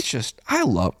mean,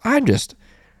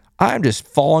 I'm just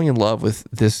falling in love with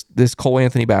this Cole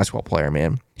Anthony basketball player,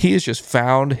 man. He has just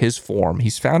found his form.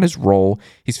 He's found his role.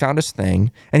 He's found his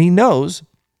thing. And he knows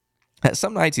that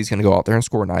some nights he's going to go out there and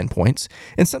score 9 points.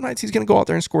 And some nights he's going to go out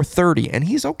there and score 30. And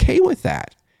he's okay with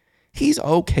that. He's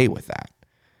okay with that.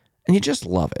 And you just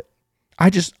love it. I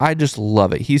just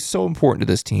love it. He's so important to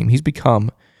this team. He's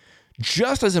become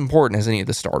just as important as any of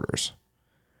the starters.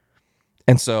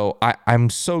 And so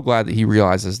I'm so glad that he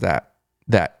realizes that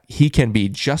he can be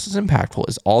just as impactful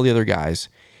as all the other guys,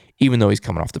 even though he's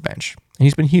coming off the bench. And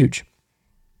he's been huge.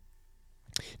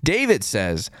 David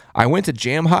says, I went to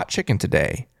Jam Hot Chicken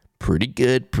today. Pretty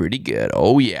good, pretty good.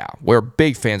 Oh, yeah. We're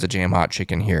big fans of Jam Hot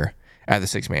Chicken here at the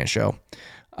Six Man Show.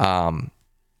 Glad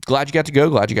you got to go.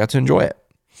 Glad you got to enjoy it.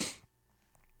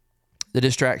 The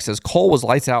Distract says, Cole was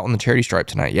lights out on the charity stripe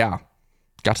tonight. Yeah.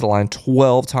 Got to the line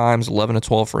 12 times, 11 to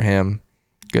 12 for him.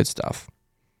 Good stuff.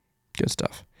 Good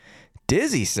stuff.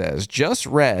 Dizzy says, just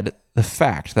read the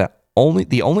fact that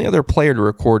the only other player to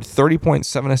record 30 points,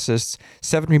 7 assists,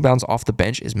 7 rebounds off the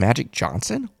bench is Magic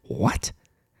Johnson? What?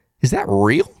 Is that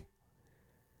real?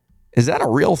 Is that a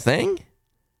real thing?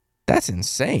 That's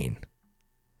insane.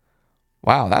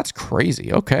 Wow, that's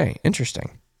crazy. Okay,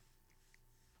 interesting.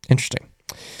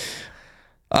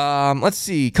 Let's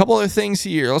see. A couple other things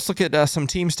here. Let's look at some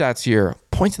team stats here.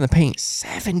 Points in the paint.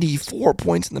 74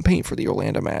 points in the paint for the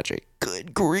Orlando Magic.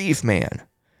 Good grief, man.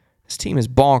 This team is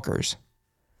bonkers.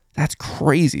 That's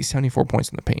crazy. 74 points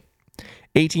in the paint.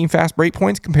 18 fast break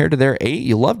points compared to their 8.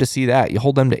 You love to see that. You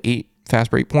hold them to 8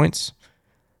 fast break points.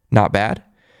 Not bad.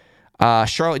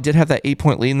 Charlotte did have that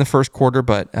 8-point lead in the first quarter,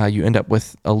 but you end up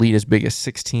with a lead as big as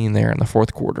 16 there in the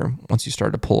fourth quarter once you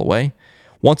start to pull away.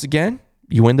 Once again,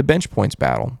 you win the bench points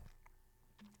battle.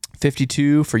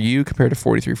 52 for you compared to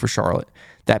 43 for Charlotte.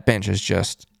 That bench is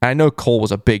just, I know Cole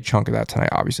was a big chunk of that tonight,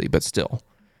 obviously, but still,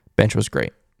 bench was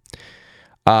great.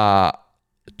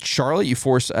 Charlotte, you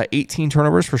force 18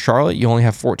 turnovers for Charlotte. You only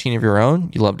have 14 of your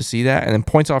own. You love to see that. And then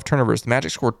points off turnovers. The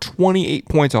Magic scored 28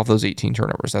 points off those 18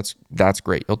 turnovers. That's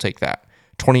great. You'll take that.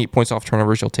 28 points off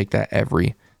turnovers. You'll take that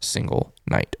every single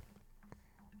night.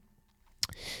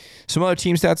 Some other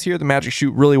team stats here. The Magic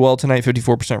shoot really well tonight.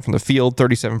 54% from the field,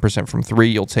 37% from 3.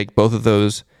 You'll take both of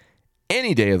those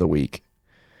any day of the week.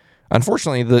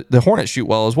 Unfortunately, the Hornets shoot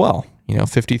well as well.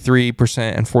 53%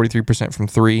 and 43% from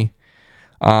 3.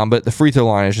 But the free throw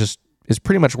line is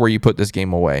pretty much where you put this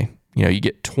game away. You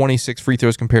get 26 free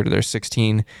throws compared to their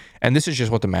 16, and this is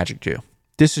just what the Magic do.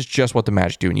 this is just what the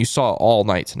Magic do. And you saw it all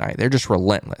night tonight. They're just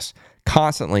relentless,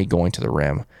 constantly going to the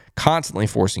rim, constantly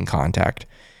forcing contact,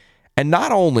 and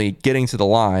not only getting to the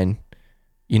line,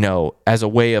 as a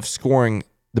way of scoring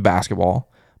the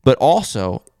basketball, but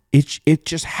also it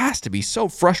just has to be so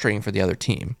frustrating for the other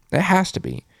team. It has to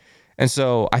be. And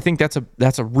so I think that's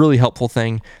a really helpful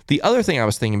thing. The other thing I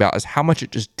was thinking about is how much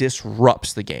it just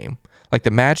disrupts the game. Like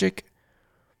the Magic,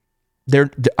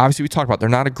 they're obviously, we talked about, they're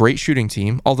not a great shooting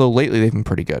team, although lately they've been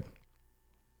pretty good.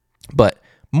 But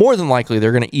more than likely,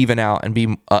 they're going to even out and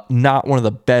be not one of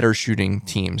the better shooting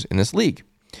teams in this league.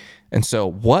 And so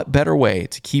what better way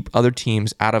to keep other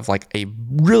teams out of like a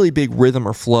really big rhythm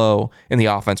or flow in the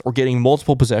offense or getting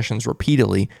multiple possessions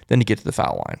repeatedly than to get to the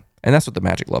foul line? And that's what the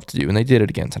Magic love to do, and they did it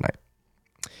again tonight.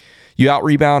 You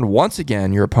out-rebound once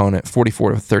again your opponent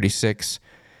 44-36.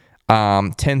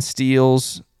 10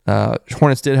 steals.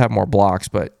 Hornets did have more blocks,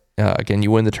 but again,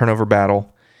 you win the turnover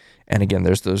battle. And again,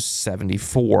 there's those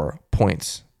 74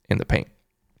 points in the paint.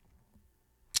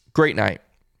 Great night.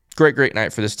 Great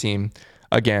night for this team.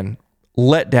 Again,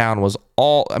 letdown was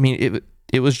all,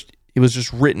 it was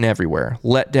just written everywhere.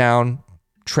 Letdown,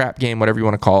 trap game, whatever you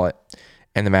want to call it.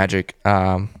 And the Magic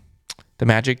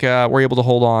were able to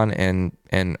hold on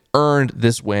and earned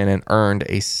this win and earned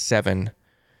a seventh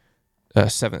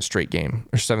straight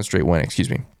win, excuse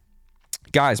me.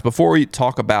 Guys, before we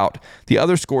talk about the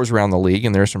other scores around the league,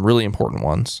 and there are some really important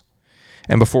ones,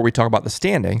 and before we talk about the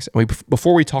standings,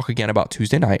 before we talk again about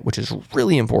Tuesday night, which is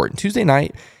really important. Tuesday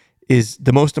night is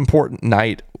the most important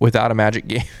night without a Magic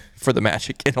game for the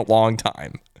Magic in a long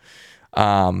time.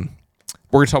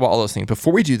 We're going to talk about all those things.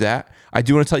 Before we do that, I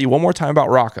do want to tell you one more time about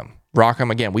Rockham.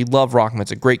 Rockham, again, we love Rockham.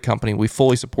 It's a great company. We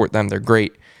fully support them. They're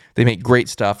great. They make great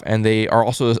stuff, and they are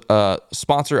also a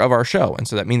sponsor of our show. And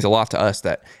so that means a lot to us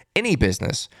that any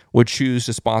business would choose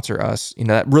to sponsor us.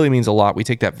 That really means a lot. We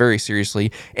take that very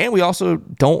seriously. And we also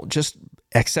don't just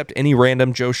accept any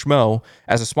random Joe Schmo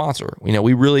as a sponsor.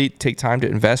 We really take time to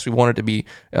invest. We want it to be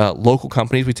local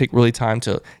companies. We take really time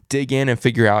to dig in and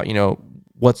figure out,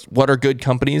 what are good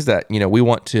companies that, we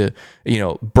want to,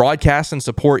 broadcast and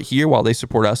support here while they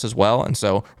support us as well. And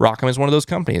so Rockham is one of those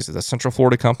companies. It's a Central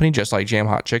Florida company, just like Jam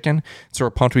Hot Chicken. So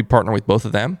we're pumped to be partnered with both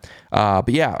of them.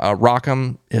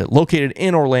 Rockham, located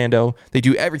in Orlando, they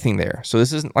do everything there. So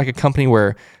this isn't like a company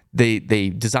where they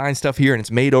design stuff here and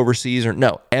it's made overseas, or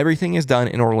no, everything is done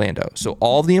in Orlando. So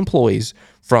all of the employees,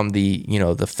 from the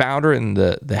founder and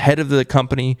the head of the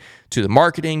company, to the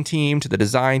marketing team, to the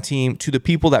design team, to the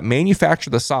people that manufacture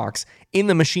the socks in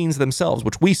the machines themselves,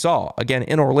 which we saw again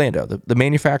in Orlando, the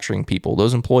manufacturing people,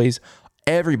 those employees,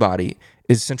 everybody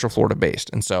is Central Florida based.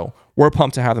 And so we're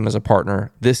pumped to have them as a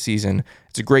partner this season.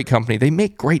 It's a great company. They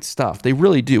make great stuff. They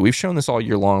really do. We've shown this all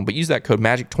year long, but use that code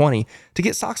MAGIC20 to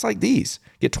get socks like these.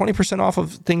 Get 20% off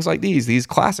of things like these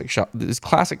classic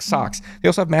socks. They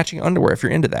also have matching underwear if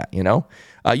you're into that,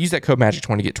 Use that code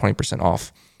MAGIC20 to get 20%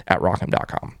 off at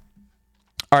rockham.com.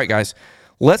 All right, guys,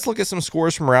 let's look at some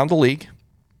scores from around the league.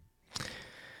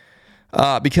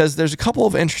 Because there's a couple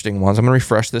of interesting ones. I'm going to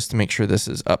refresh this to make sure this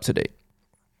is up to date.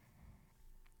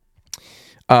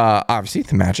 Obviously,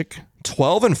 the Magic,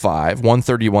 12-5,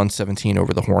 131-17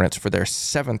 over the Hornets for their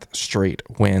 7th straight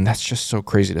win. That's just so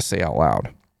crazy to say out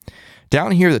loud.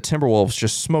 Down here, the Timberwolves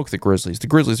just smoke the Grizzlies. The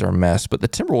Grizzlies are a mess, but the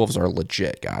Timberwolves are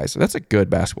legit, guys. That's a good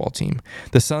basketball team.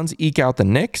 The Suns eke out the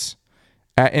Knicks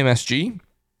at MSG,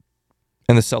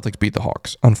 and the Celtics beat the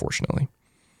Hawks, unfortunately.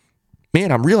 Man,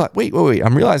 I'm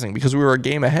realizing because we were a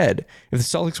game ahead. If the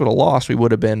Celtics would have lost, we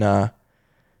would have been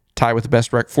tied with the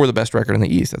best record in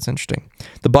the East. That's interesting.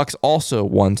 The Bucks also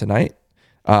won tonight.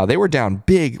 They were down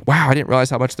big. Wow, I didn't realize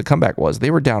how much the comeback was.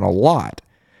 They were down a lot.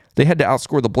 They had to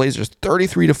outscore the Blazers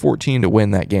 33-14 to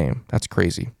win that game. That's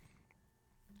crazy.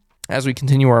 As we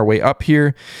continue our way up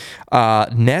here,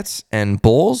 Nets and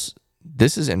Bulls.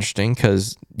 This is interesting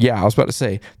because, I was about to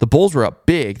say, the Bulls were up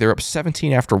big. They're up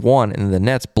 17 after 1, and the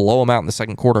Nets blow them out in the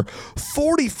second quarter.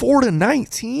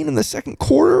 44-19 in the second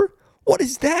quarter? What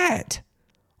is that?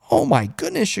 Oh my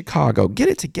goodness, Chicago. Get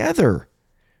it together.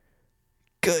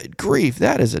 Good grief.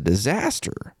 That is a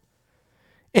disaster.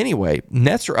 Anyway,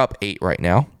 Nets are up 8 right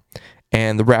now,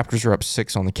 and the Raptors are up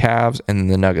 6 on the Cavs, and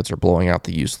the Nuggets are blowing out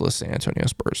the useless San Antonio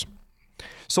Spurs.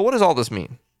 So what does all this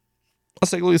mean?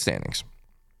 Let's take a look at the standings.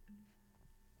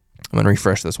 I'm going to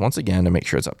refresh this once again to make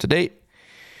sure it's up to date.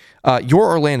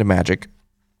 Your Orlando Magic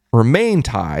remain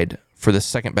tied for the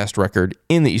second best record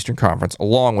in the Eastern Conference,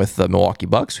 along with the Milwaukee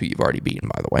Bucks, who you've already beaten,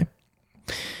 by the way.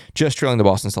 Just trailing the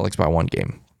Boston Celtics by 1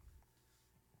 game.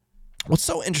 What's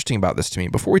so interesting about this to me,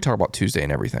 before we talk about Tuesday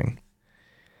and everything,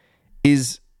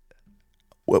 is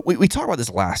we talked about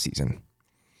this last season,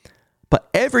 but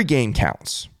every game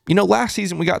counts. Last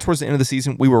season, we got towards the end of the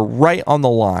season, we were right on the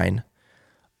line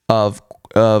of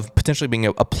potentially being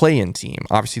a play-in team.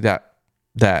 Obviously,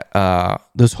 that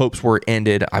those hopes were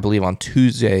ended, I believe, on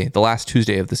Tuesday, the last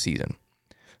Tuesday of the season.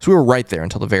 So we were right there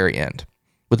until the very end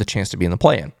with a chance to be in the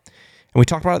play-in. And we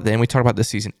talked about it then. We talked about this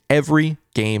season. Every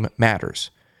game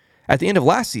matters. At the end of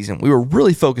last season, we were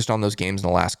really focused on those games in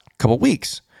the last couple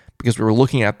weeks because we were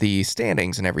looking at the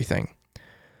standings and everything.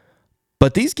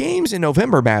 But these games in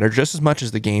November matter just as much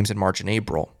as the games in March and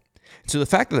April. So the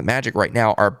fact that the Magic right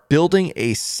now are building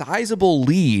a sizable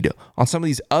lead on some of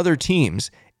these other teams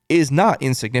is not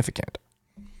insignificant.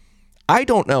 I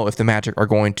don't know if the Magic are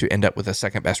going to end up with a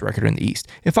second best record in the East.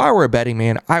 If I were a betting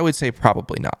man, I would say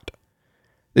probably not.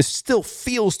 This still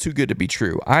feels too good to be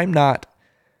true. I'm not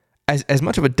as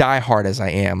much of a diehard as I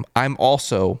am. I'm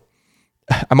also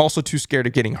too scared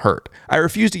of getting hurt. I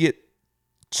refuse to get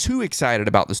too excited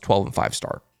about this 12-5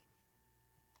 start.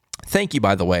 Thank you,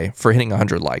 by the way, for hitting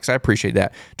 100 likes. I appreciate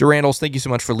that. Durandals, thank you so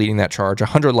much for leading that charge.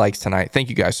 100 likes tonight. Thank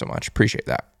you guys so much. Appreciate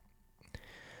that.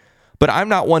 But I'm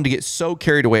not one to get so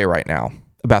carried away right now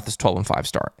about this 12-5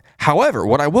 start. However,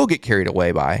 what I will get carried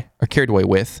away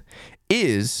with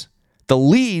is the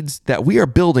leads that we are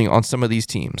building on some of these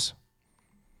teams.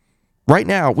 Right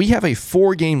now, we have a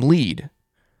 4-game lead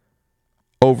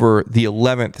over the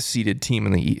 11th seeded team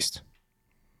in the East.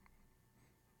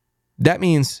 That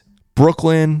means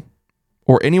Brooklyn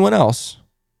or anyone else,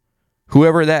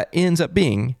 whoever that ends up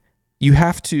being, they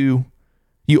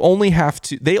only have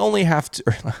to,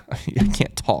 I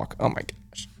can't talk. Oh my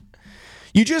gosh.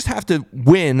 You just have to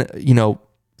win,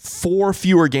 4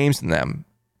 fewer games than them,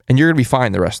 and you're going to be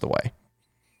fine the rest of the way.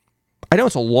 I know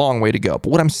it's a long way to go, but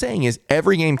what I'm saying is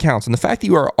every game counts. And the fact that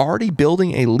you are already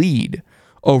building a lead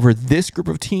over this group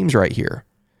of teams right here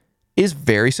is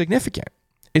very significant.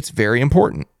 It's very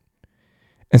important.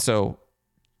 And so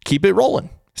keep it rolling.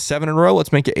 7 in a row.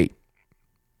 Let's make it 8.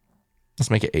 Let's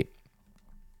make it 8.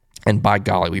 And by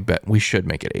golly, we should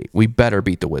make it 8. We better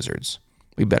beat the Wizards.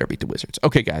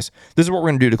 Okay, guys, this is what we're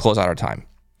going to do to close out our time.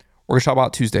 We're going to talk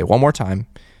about Tuesday one more time,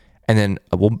 and then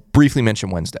we'll briefly mention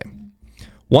Wednesday.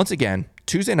 Once again,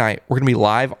 Tuesday night, we're going to be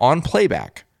live on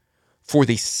playback for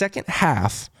the second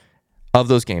half of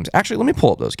those games. Actually, let me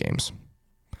pull up those games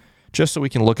just so we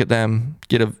can look at them,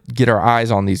 get our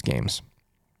eyes on these games.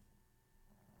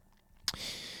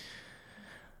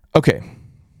 Okay,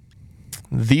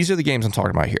 these are the games I'm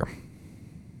talking about here.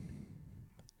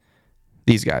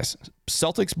 These guys,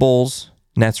 Celtics, Bulls,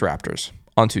 Nets, Raptors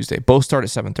on Tuesday. Both start at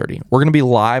 7:30. We're going to be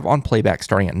live on playback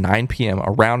starting at 9 p.m.,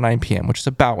 around 9 p.m., which is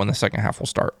about when the second half will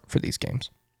start for these games.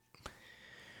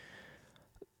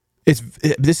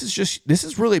 This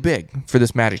is really big for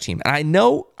this Magic team. And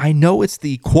I know it's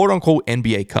the quote-unquote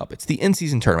NBA Cup. It's the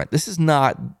in-season tournament. This is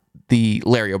not the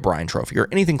Larry O'Brien Trophy or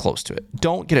anything close to it.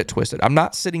 Don't get it twisted. I'm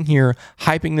not sitting here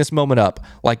hyping this moment up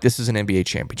like this is an NBA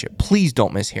championship. Please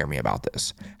don't mishear me about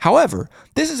this. However,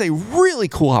 this is a really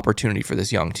cool opportunity for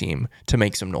this young team to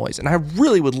make some noise, and I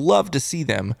really would love to see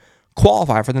them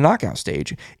qualify for the knockout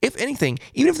stage. If anything,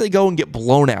 even if they go and get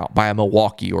blown out by a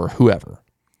Milwaukee or whoever,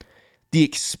 the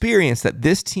experience that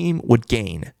this team would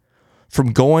gain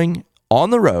from going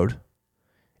on the road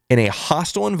in a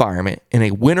hostile environment, in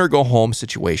a win-or-go-home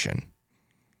situation,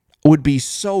 would be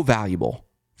so valuable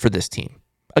for this team.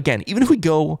 Again, even if we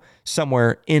go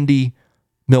somewhere, Indy,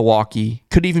 Milwaukee,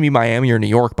 could even be Miami or New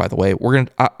York, by the way. I'm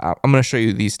going to show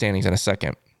you these standings in a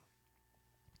second.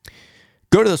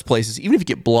 Go to those places, even if you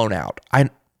get blown out.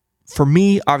 For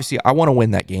me, obviously, I want to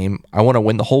win that game. I want to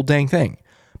win the whole dang thing.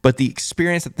 But the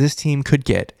experience that this team could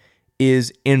get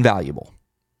is invaluable.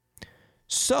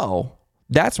 So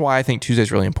that's why I think Tuesday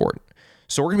is really important.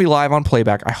 So we're going to be live on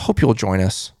playback. I hope you'll join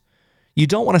us. You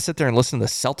don't want to sit there and listen to the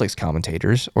Celtics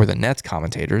commentators or the Nets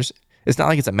commentators. It's not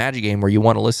like it's a Magic game where you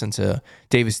want to listen to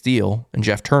David Steele and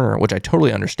Jeff Turner, which I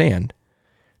totally understand.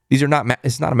 It's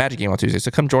not a Magic game on Tuesday,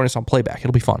 so come join us on playback.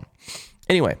 It'll be fun.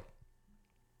 Anyway,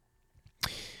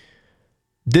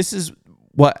 it's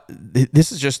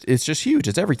just huge.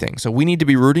 It's everything. So we need to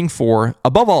be rooting for,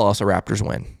 above all else, a Raptors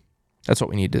win. That's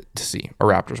what we need to see, a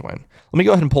Raptors win. Let me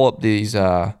go ahead and pull up these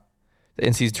the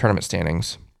in-season tournament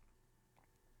standings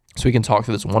so we can talk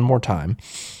through this one more time,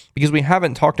 because we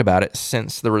haven't talked about it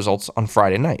since the results on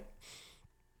Friday night.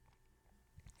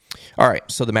 All right,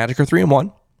 so the Magic are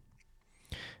 3-1,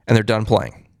 and they're done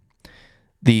playing.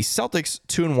 The Celtics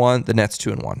 2-1, the Nets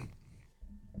 2-1.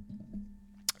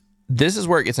 This is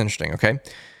where it gets interesting, okay?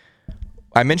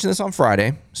 I mentioned this on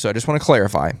Friday, so I just want to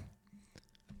clarify.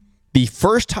 The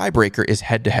first tiebreaker is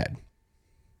head-to-head,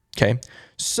 okay?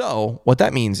 So what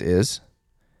that means is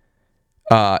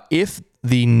if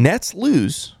the Nets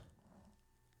lose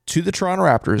to the Toronto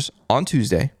Raptors on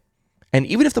Tuesday, and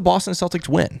even if the Boston Celtics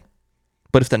win,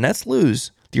 but if the Nets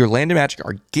lose, the Orlando Magic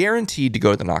are guaranteed to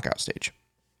go to the knockout stage.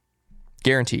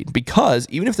 Guaranteed. Because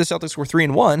even if the Celtics were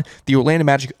 3-1, the Orlando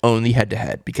Magic own the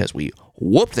head-to-head because we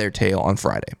whooped their tail on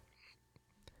Friday.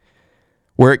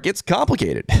 Where it gets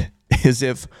complicated is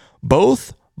if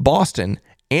both Boston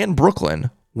and Brooklyn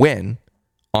win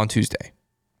on Tuesday.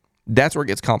 That's where it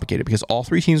gets complicated because all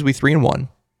three teams will be 3-1.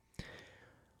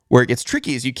 Where it gets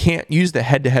tricky is you can't use the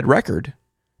head-to-head record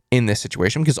in this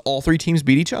situation because all three teams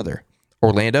beat each other.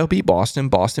 Orlando beat Boston,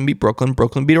 Boston beat Brooklyn,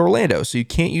 Brooklyn beat Orlando. So you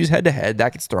can't use head-to-head.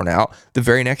 That gets thrown out. The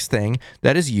very next thing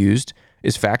that is used,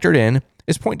 is factored in,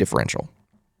 is point differential.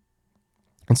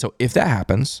 And so if that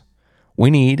happens, we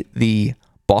need the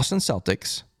Boston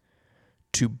Celtics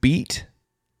to beat,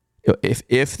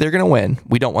 if they're going to win,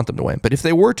 we don't want them to win, but if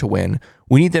they were to win,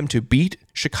 we need them to beat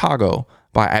Chicago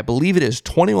by, I believe it is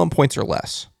 21 points or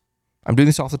less. I'm doing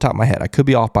this off the top of my head. I could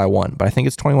be off by 1, but I think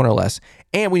it's 21 or less.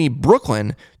 And we need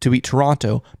Brooklyn to beat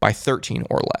Toronto by 13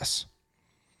 or less.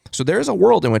 So there is a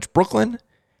world in which Brooklyn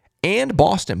and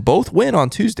Boston both win on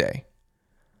Tuesday.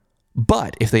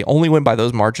 But if they only win by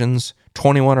those margins,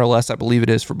 21 or less, I believe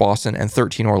it is for Boston, and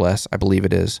 13 or less, I believe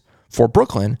it is for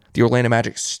Brooklyn, the Orlando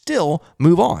Magic still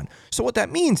move on. So what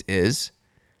that means is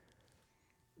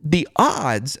the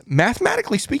odds,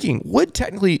 mathematically speaking,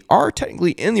 are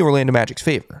technically in the Orlando Magic's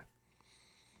favor.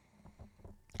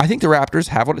 I think the Raptors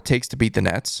have what it takes to beat the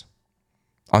Nets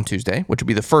on Tuesday, which would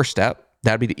be the first step.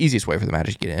 That would be the easiest way for the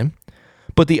Magic to get in.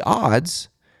 But the odds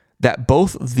that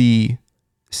both the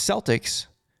Celtics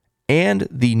and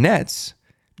the Nets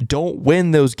don't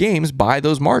win those games by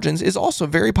those margins is also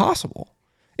very possible.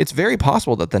 It's very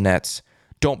possible that the Nets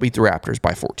don't beat the Raptors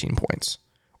by 14 points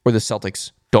or the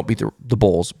Celtics don't beat the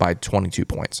Bulls by 22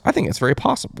 points. I think it's very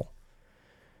possible.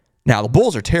 Now, the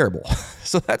Bulls are terrible,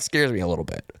 so that scares me a little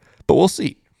bit, but we'll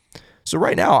see. So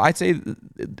right now, I'd say,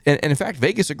 and in fact,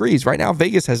 Vegas agrees. Right now,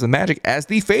 Vegas has the Magic as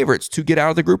the favorites to get out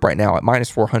of the group right now at minus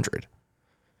 400.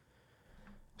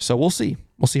 So we'll see.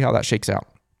 We'll see how that shakes out.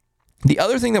 The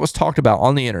other thing that was talked about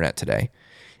on the internet today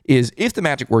is if the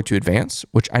Magic were to advance,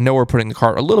 which I know we're putting the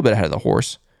cart a little bit ahead of the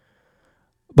horse,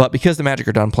 but because the Magic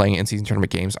are done playing in-season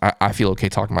tournament games, I feel okay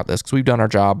talking about this because we've done our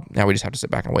job. Now we just have to sit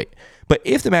back and wait. But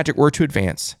if the Magic were to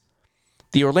advance,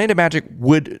 the Orlando Magic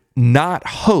would not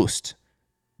host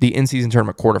the in-season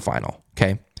tournament quarterfinal,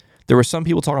 okay? There were some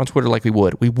people talking on Twitter like we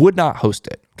would. We would not host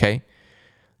it, okay?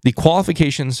 The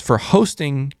qualifications for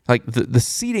hosting, like the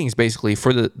seedings basically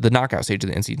for the knockout stage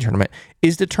of the in-season tournament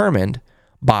is determined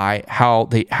by how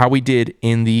we did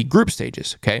in the group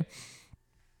stages, okay?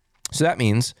 So that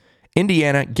means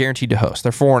Indiana guaranteed to host.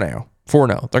 They're 4-0.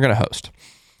 4-0. They're going to host.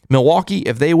 Milwaukee,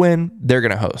 if they win, they're going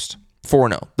to host.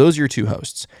 4-0. Those are your two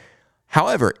hosts.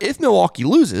 However, if Milwaukee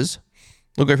loses,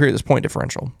 look over here at this point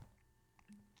differential.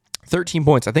 13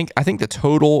 points. I think the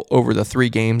total over the 3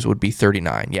 games would be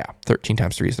 39. Yeah, 13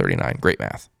 times 3 is 39. Great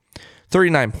math.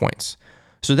 39 points.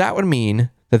 So that would mean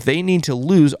that they need to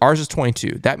lose. Ours is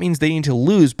 22. That means they need to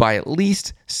lose by at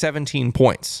least 17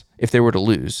 points if they were to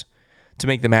lose to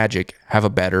make the Magic have a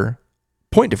better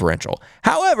point differential.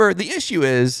 However, the issue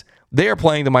is they are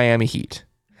playing the Miami Heat.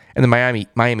 And the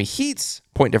Miami Heat's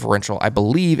point differential, I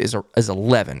believe, is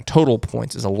 11. Total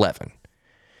points is 11.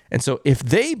 And so if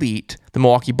they beat the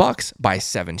Milwaukee Bucks by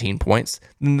 17 points,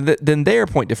 then their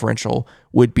point differential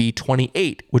would be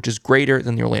 28, which is greater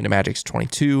than the Orlando Magic's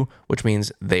 22, which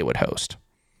means they would host.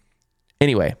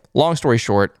 Anyway, long story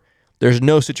short, there's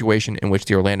no situation in which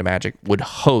the Orlando Magic would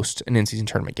host an in-season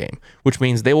tournament game, which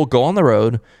means they will go on the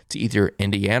road to either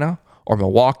Indiana or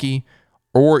Milwaukee,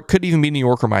 or it could even be New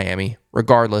York or Miami,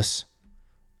 regardless.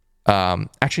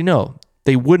 Actually, no,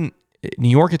 they wouldn't. New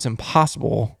York, it's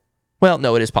impossible. Well,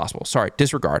 no, it is possible. Sorry,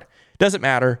 disregard. Doesn't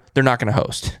matter. They're not going to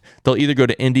host. They'll either go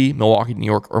to Indy, Milwaukee, New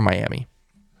York, or Miami,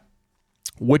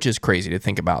 which is crazy to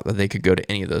think about that they could go to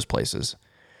any of those places.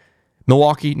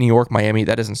 Milwaukee, New York, Miami,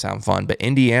 that doesn't sound fun. But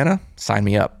Indiana, sign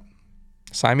me up.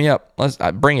 Sign me up. Let's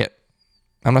bring it.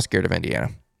 I'm not scared of Indiana.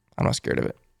 I'm not scared of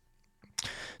it.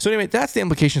 So anyway, that's the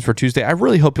implications for Tuesday. I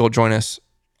really hope you'll join us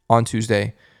on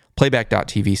Tuesday.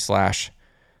 Playback.tv/The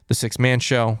Six Man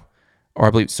Show. Or I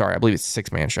believe it's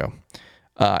Six Man Show.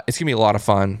 It's going to be a lot of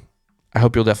fun. I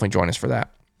hope you'll definitely join us for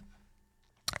that.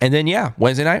 And then, yeah,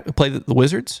 Wednesday night, we play the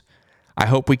Wizards. I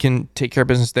hope we can take care of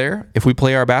business there. If we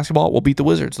play our basketball, we'll beat the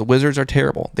Wizards. The Wizards are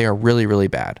terrible. They are really, really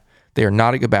bad. They are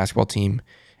not a good basketball team,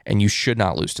 and you should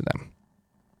not lose to them.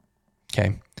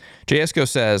 Okay. JSCO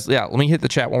says, yeah, let me hit the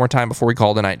chat one more time before we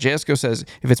call tonight. JSCO says,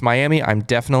 if it's Miami, I'm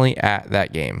definitely at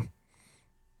that game.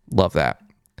 Love that.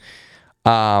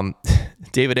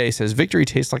 David A says, victory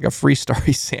tastes like a free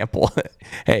Starry sample.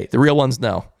 Hey, the real ones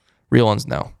know. Real ones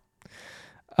know.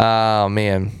 Oh,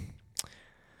 man.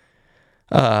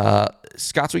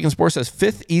 Scott's Weekend Sports says,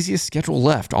 5th easiest schedule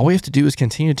left. All we have to do is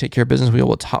continue to take care of business. We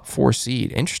will top 4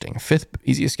 seed. Interesting. 5th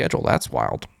easiest schedule. That's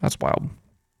wild. That's wild.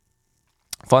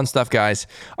 Fun stuff, guys.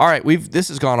 All right, this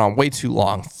has gone on way too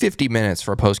long. 50 minutes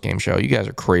for a post-game show. You guys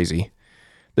are crazy.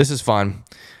 This is fun.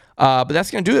 But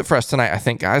that's going to do it for us tonight, I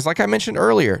think, guys. Like I mentioned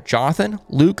earlier, Jonathan,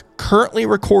 Luke, currently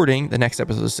recording the next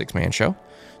episode of the Six Man Show.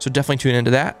 So definitely tune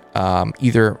into that,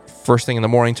 either first thing in the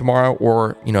morning tomorrow,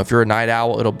 or if you're a night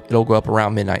owl, it'll go up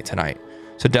around midnight tonight.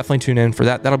 So definitely tune in for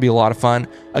that. That'll be a lot of fun.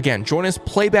 Again, join us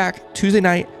playback Tuesday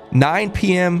night, 9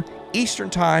 p.m.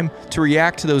 Eastern time, to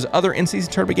react to those other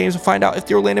in-season tournament games and find out if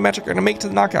the Orlando Magic are going to make it to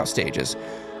the knockout stages.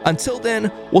 Until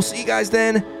then, we'll see you guys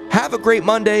then. Have a great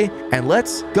Monday, and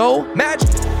let's go Magic!